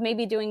thoughts of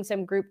maybe doing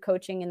some group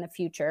coaching in the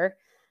future.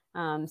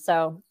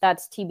 So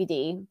that's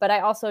TBD. But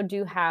I also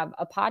do have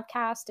a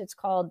podcast. It's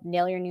called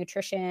Nail Your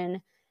Nutrition.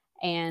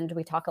 And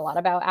we talk a lot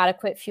about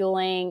adequate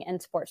fueling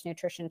and sports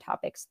nutrition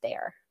topics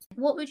there.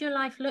 What would your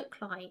life look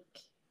like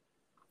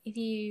if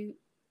you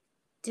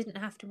didn't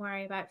have to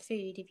worry about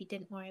food, if you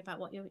didn't worry about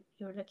what you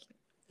look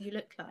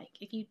like,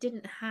 if you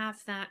didn't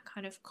have that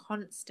kind of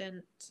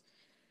constant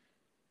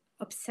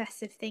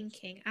obsessive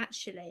thinking?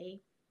 Actually,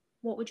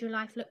 what would your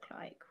life look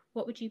like?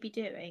 What would you be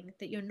doing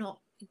that you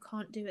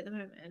can't do at the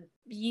moment?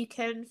 You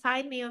can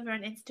find me over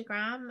on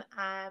Instagram.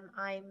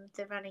 I'm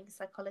the running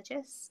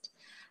psychologist.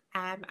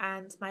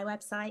 And my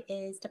website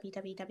is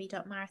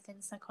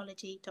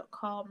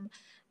www.marathonpsychology.com,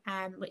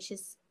 which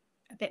is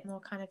a bit more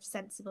kind of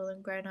sensible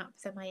and grown up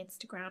than my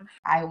Instagram.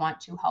 I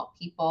want to help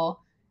people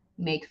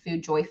make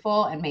food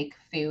joyful and make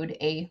food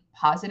a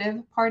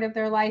positive part of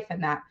their life,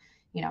 and that,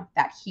 you know,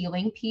 that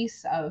healing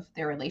piece of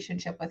their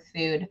relationship with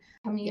food.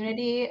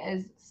 Community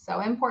is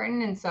so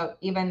important. And so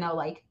even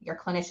though your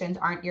clinicians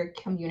aren't your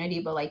community,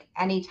 but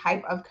any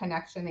type of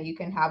connection that you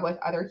can have with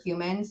other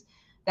humans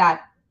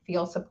that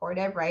feel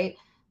supportive, right?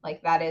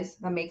 That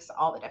makes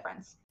all the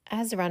difference.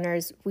 As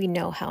runners, we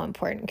know how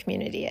important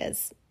community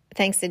is.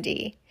 Thanks to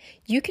Dee.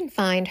 You can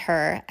find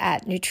her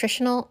at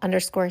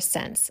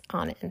nutritional_sense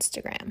on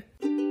Instagram.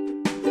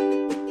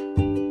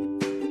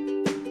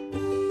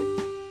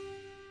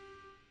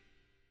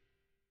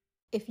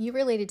 If you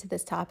related to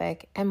this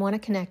topic and want to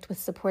connect with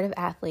supportive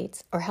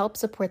athletes or help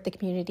support the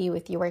community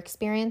with your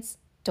experience,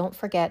 don't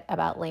forget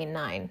about Lane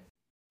 9.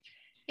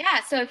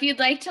 Yeah, so if you'd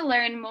like to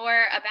learn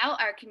more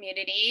about our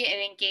community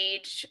and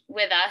engage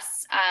with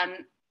us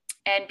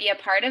and be a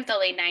part of the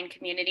Lane 9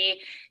 community,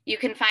 you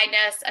can find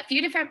us a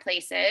few different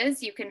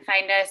places. You can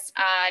find us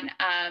on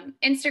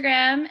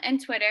Instagram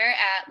and Twitter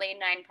at Lane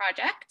 9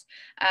 Project.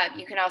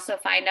 You can also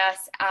find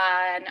us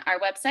on our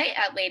website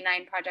at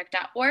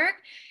lane9project.org.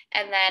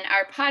 And then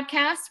our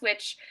podcast,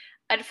 which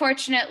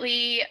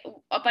unfortunately,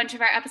 a bunch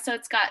of our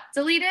episodes got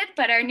deleted,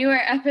 but our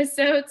newer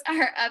episodes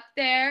are up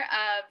there.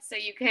 So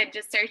you can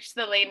just search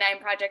the Lane 9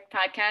 Project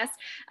podcast.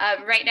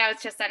 Right now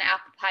it's just on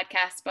Apple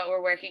Podcasts, but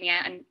we're working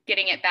on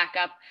getting it back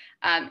up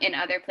in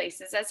other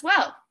places as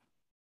well.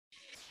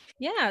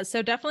 Yeah,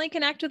 so definitely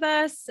connect with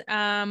us.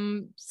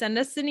 Send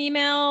us an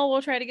email.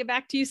 We'll try to get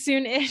back to you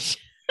soon-ish.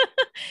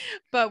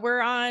 But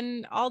we're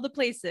on all the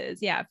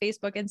places. Yeah,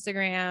 Facebook,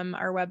 Instagram,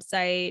 our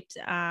website.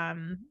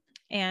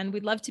 And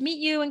we'd love to meet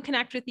you and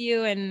connect with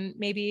you and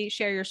maybe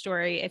share your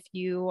story if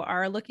you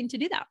are looking to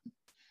do that.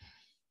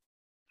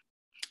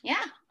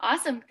 Yeah,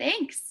 awesome.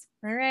 Thanks.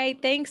 All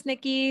right. Thanks,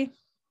 Nikki.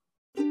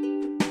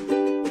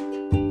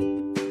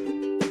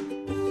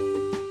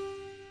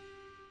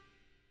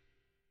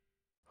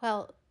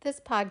 Well, this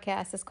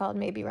podcast is called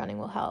Maybe Running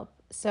Will Help,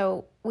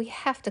 so we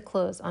have to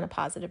close on a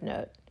positive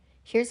note.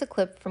 Here's a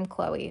clip from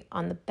Chloe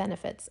on the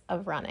benefits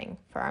of running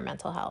for our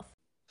mental health.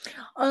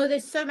 Oh,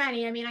 there's so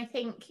many. I mean, I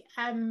think,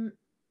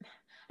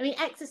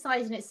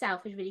 exercise in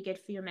itself is really good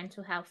for your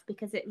mental health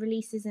because it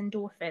releases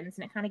endorphins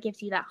and it kind of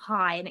gives you that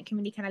high, and it can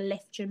really kind of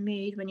lift your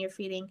mood when you're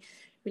feeling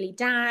really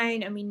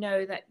down. And we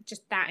know that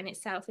just that in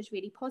itself is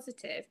really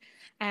positive.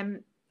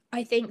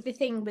 I think the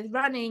thing with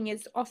running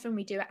is often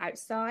we do it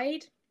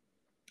outside.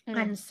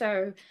 And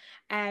so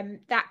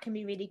that can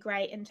be really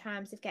great in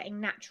terms of getting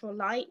natural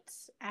light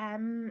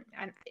and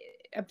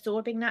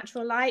absorbing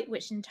natural light,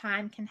 which in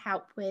turn can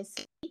help with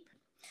sleep.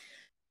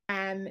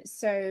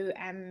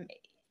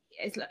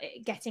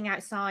 Getting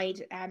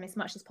outside as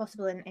much as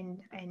possible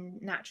in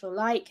natural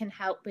light can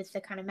help with the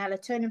kind of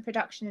melatonin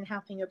production and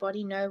helping your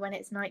body know when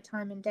it's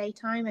nighttime and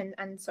daytime,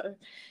 and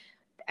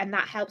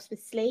that helps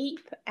with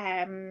sleep.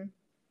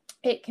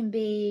 It can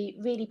be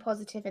really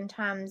positive in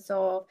terms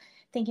of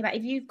thinking about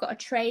if you've got a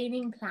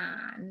training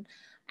plan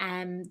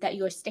that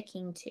you're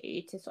sticking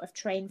to sort of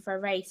train for a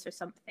race or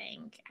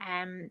something.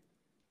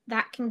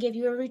 That can give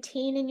you a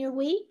routine in your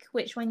week,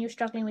 which when you're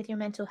struggling with your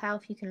mental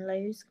health, you can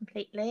lose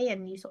completely,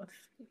 and you sort of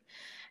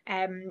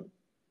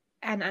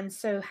and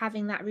so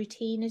having that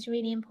routine is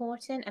really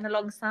important. And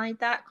alongside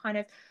that, kind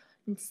of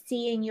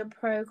seeing your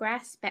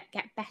progress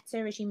get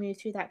better as you move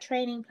through that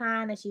training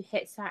plan, as you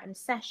hit certain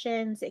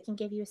sessions, it can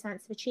give you a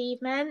sense of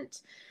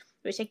achievement,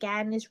 which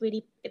again is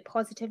really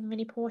positive and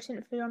really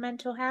important for your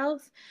mental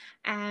health.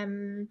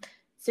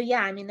 So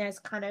yeah, I mean, there's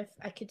kind of,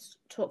 I could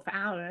talk for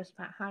hours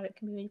about how it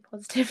can be really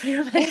positive for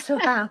your mental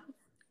health.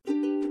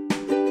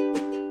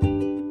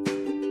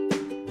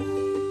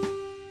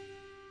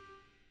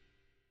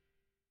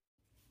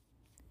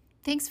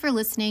 Thanks for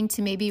listening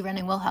to Maybe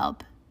Running Will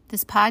Help.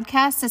 This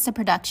podcast is a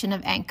production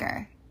of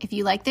Anchor. If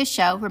you like this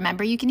show,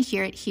 remember you can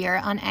hear it here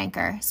on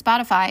Anchor,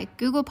 Spotify,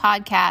 Google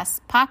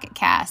Podcasts, Pocket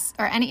Casts,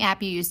 or any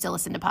app you use to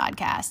listen to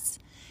podcasts.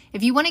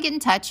 If you want to get in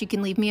touch, you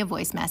can leave me a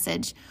voice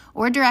message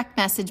or direct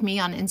message me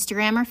on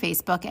Instagram or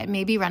Facebook at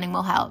Maybe Running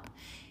Will Help.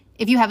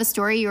 If you have a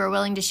story you are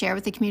willing to share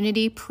with the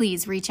community,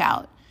 please reach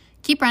out.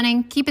 Keep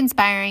running, keep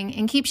inspiring,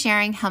 and keep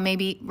sharing how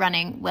Maybe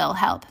Running will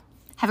help.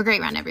 Have a great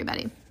run,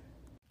 everybody.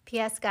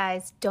 P.S.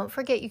 guys, don't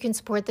forget you can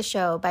support the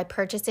show by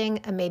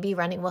purchasing a Maybe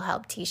Running Will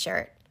Help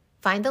t-shirt.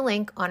 Find the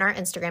link on our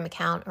Instagram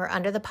account or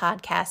under the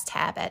podcast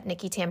tab at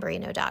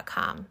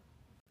nikkitamburino.com.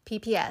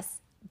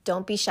 P.P.S.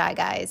 Don't be shy,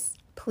 guys.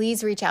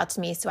 Please reach out to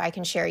me so I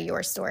can share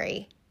your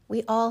story.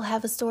 We all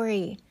have a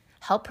story.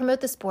 Help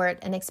promote the sport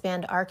and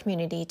expand our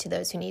community to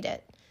those who need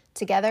it.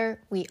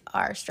 Together, we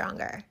are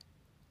stronger.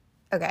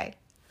 Okay,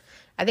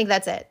 I think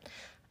that's it.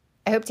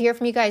 I hope to hear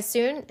from you guys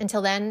soon.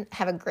 Until then,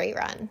 have a great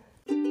run.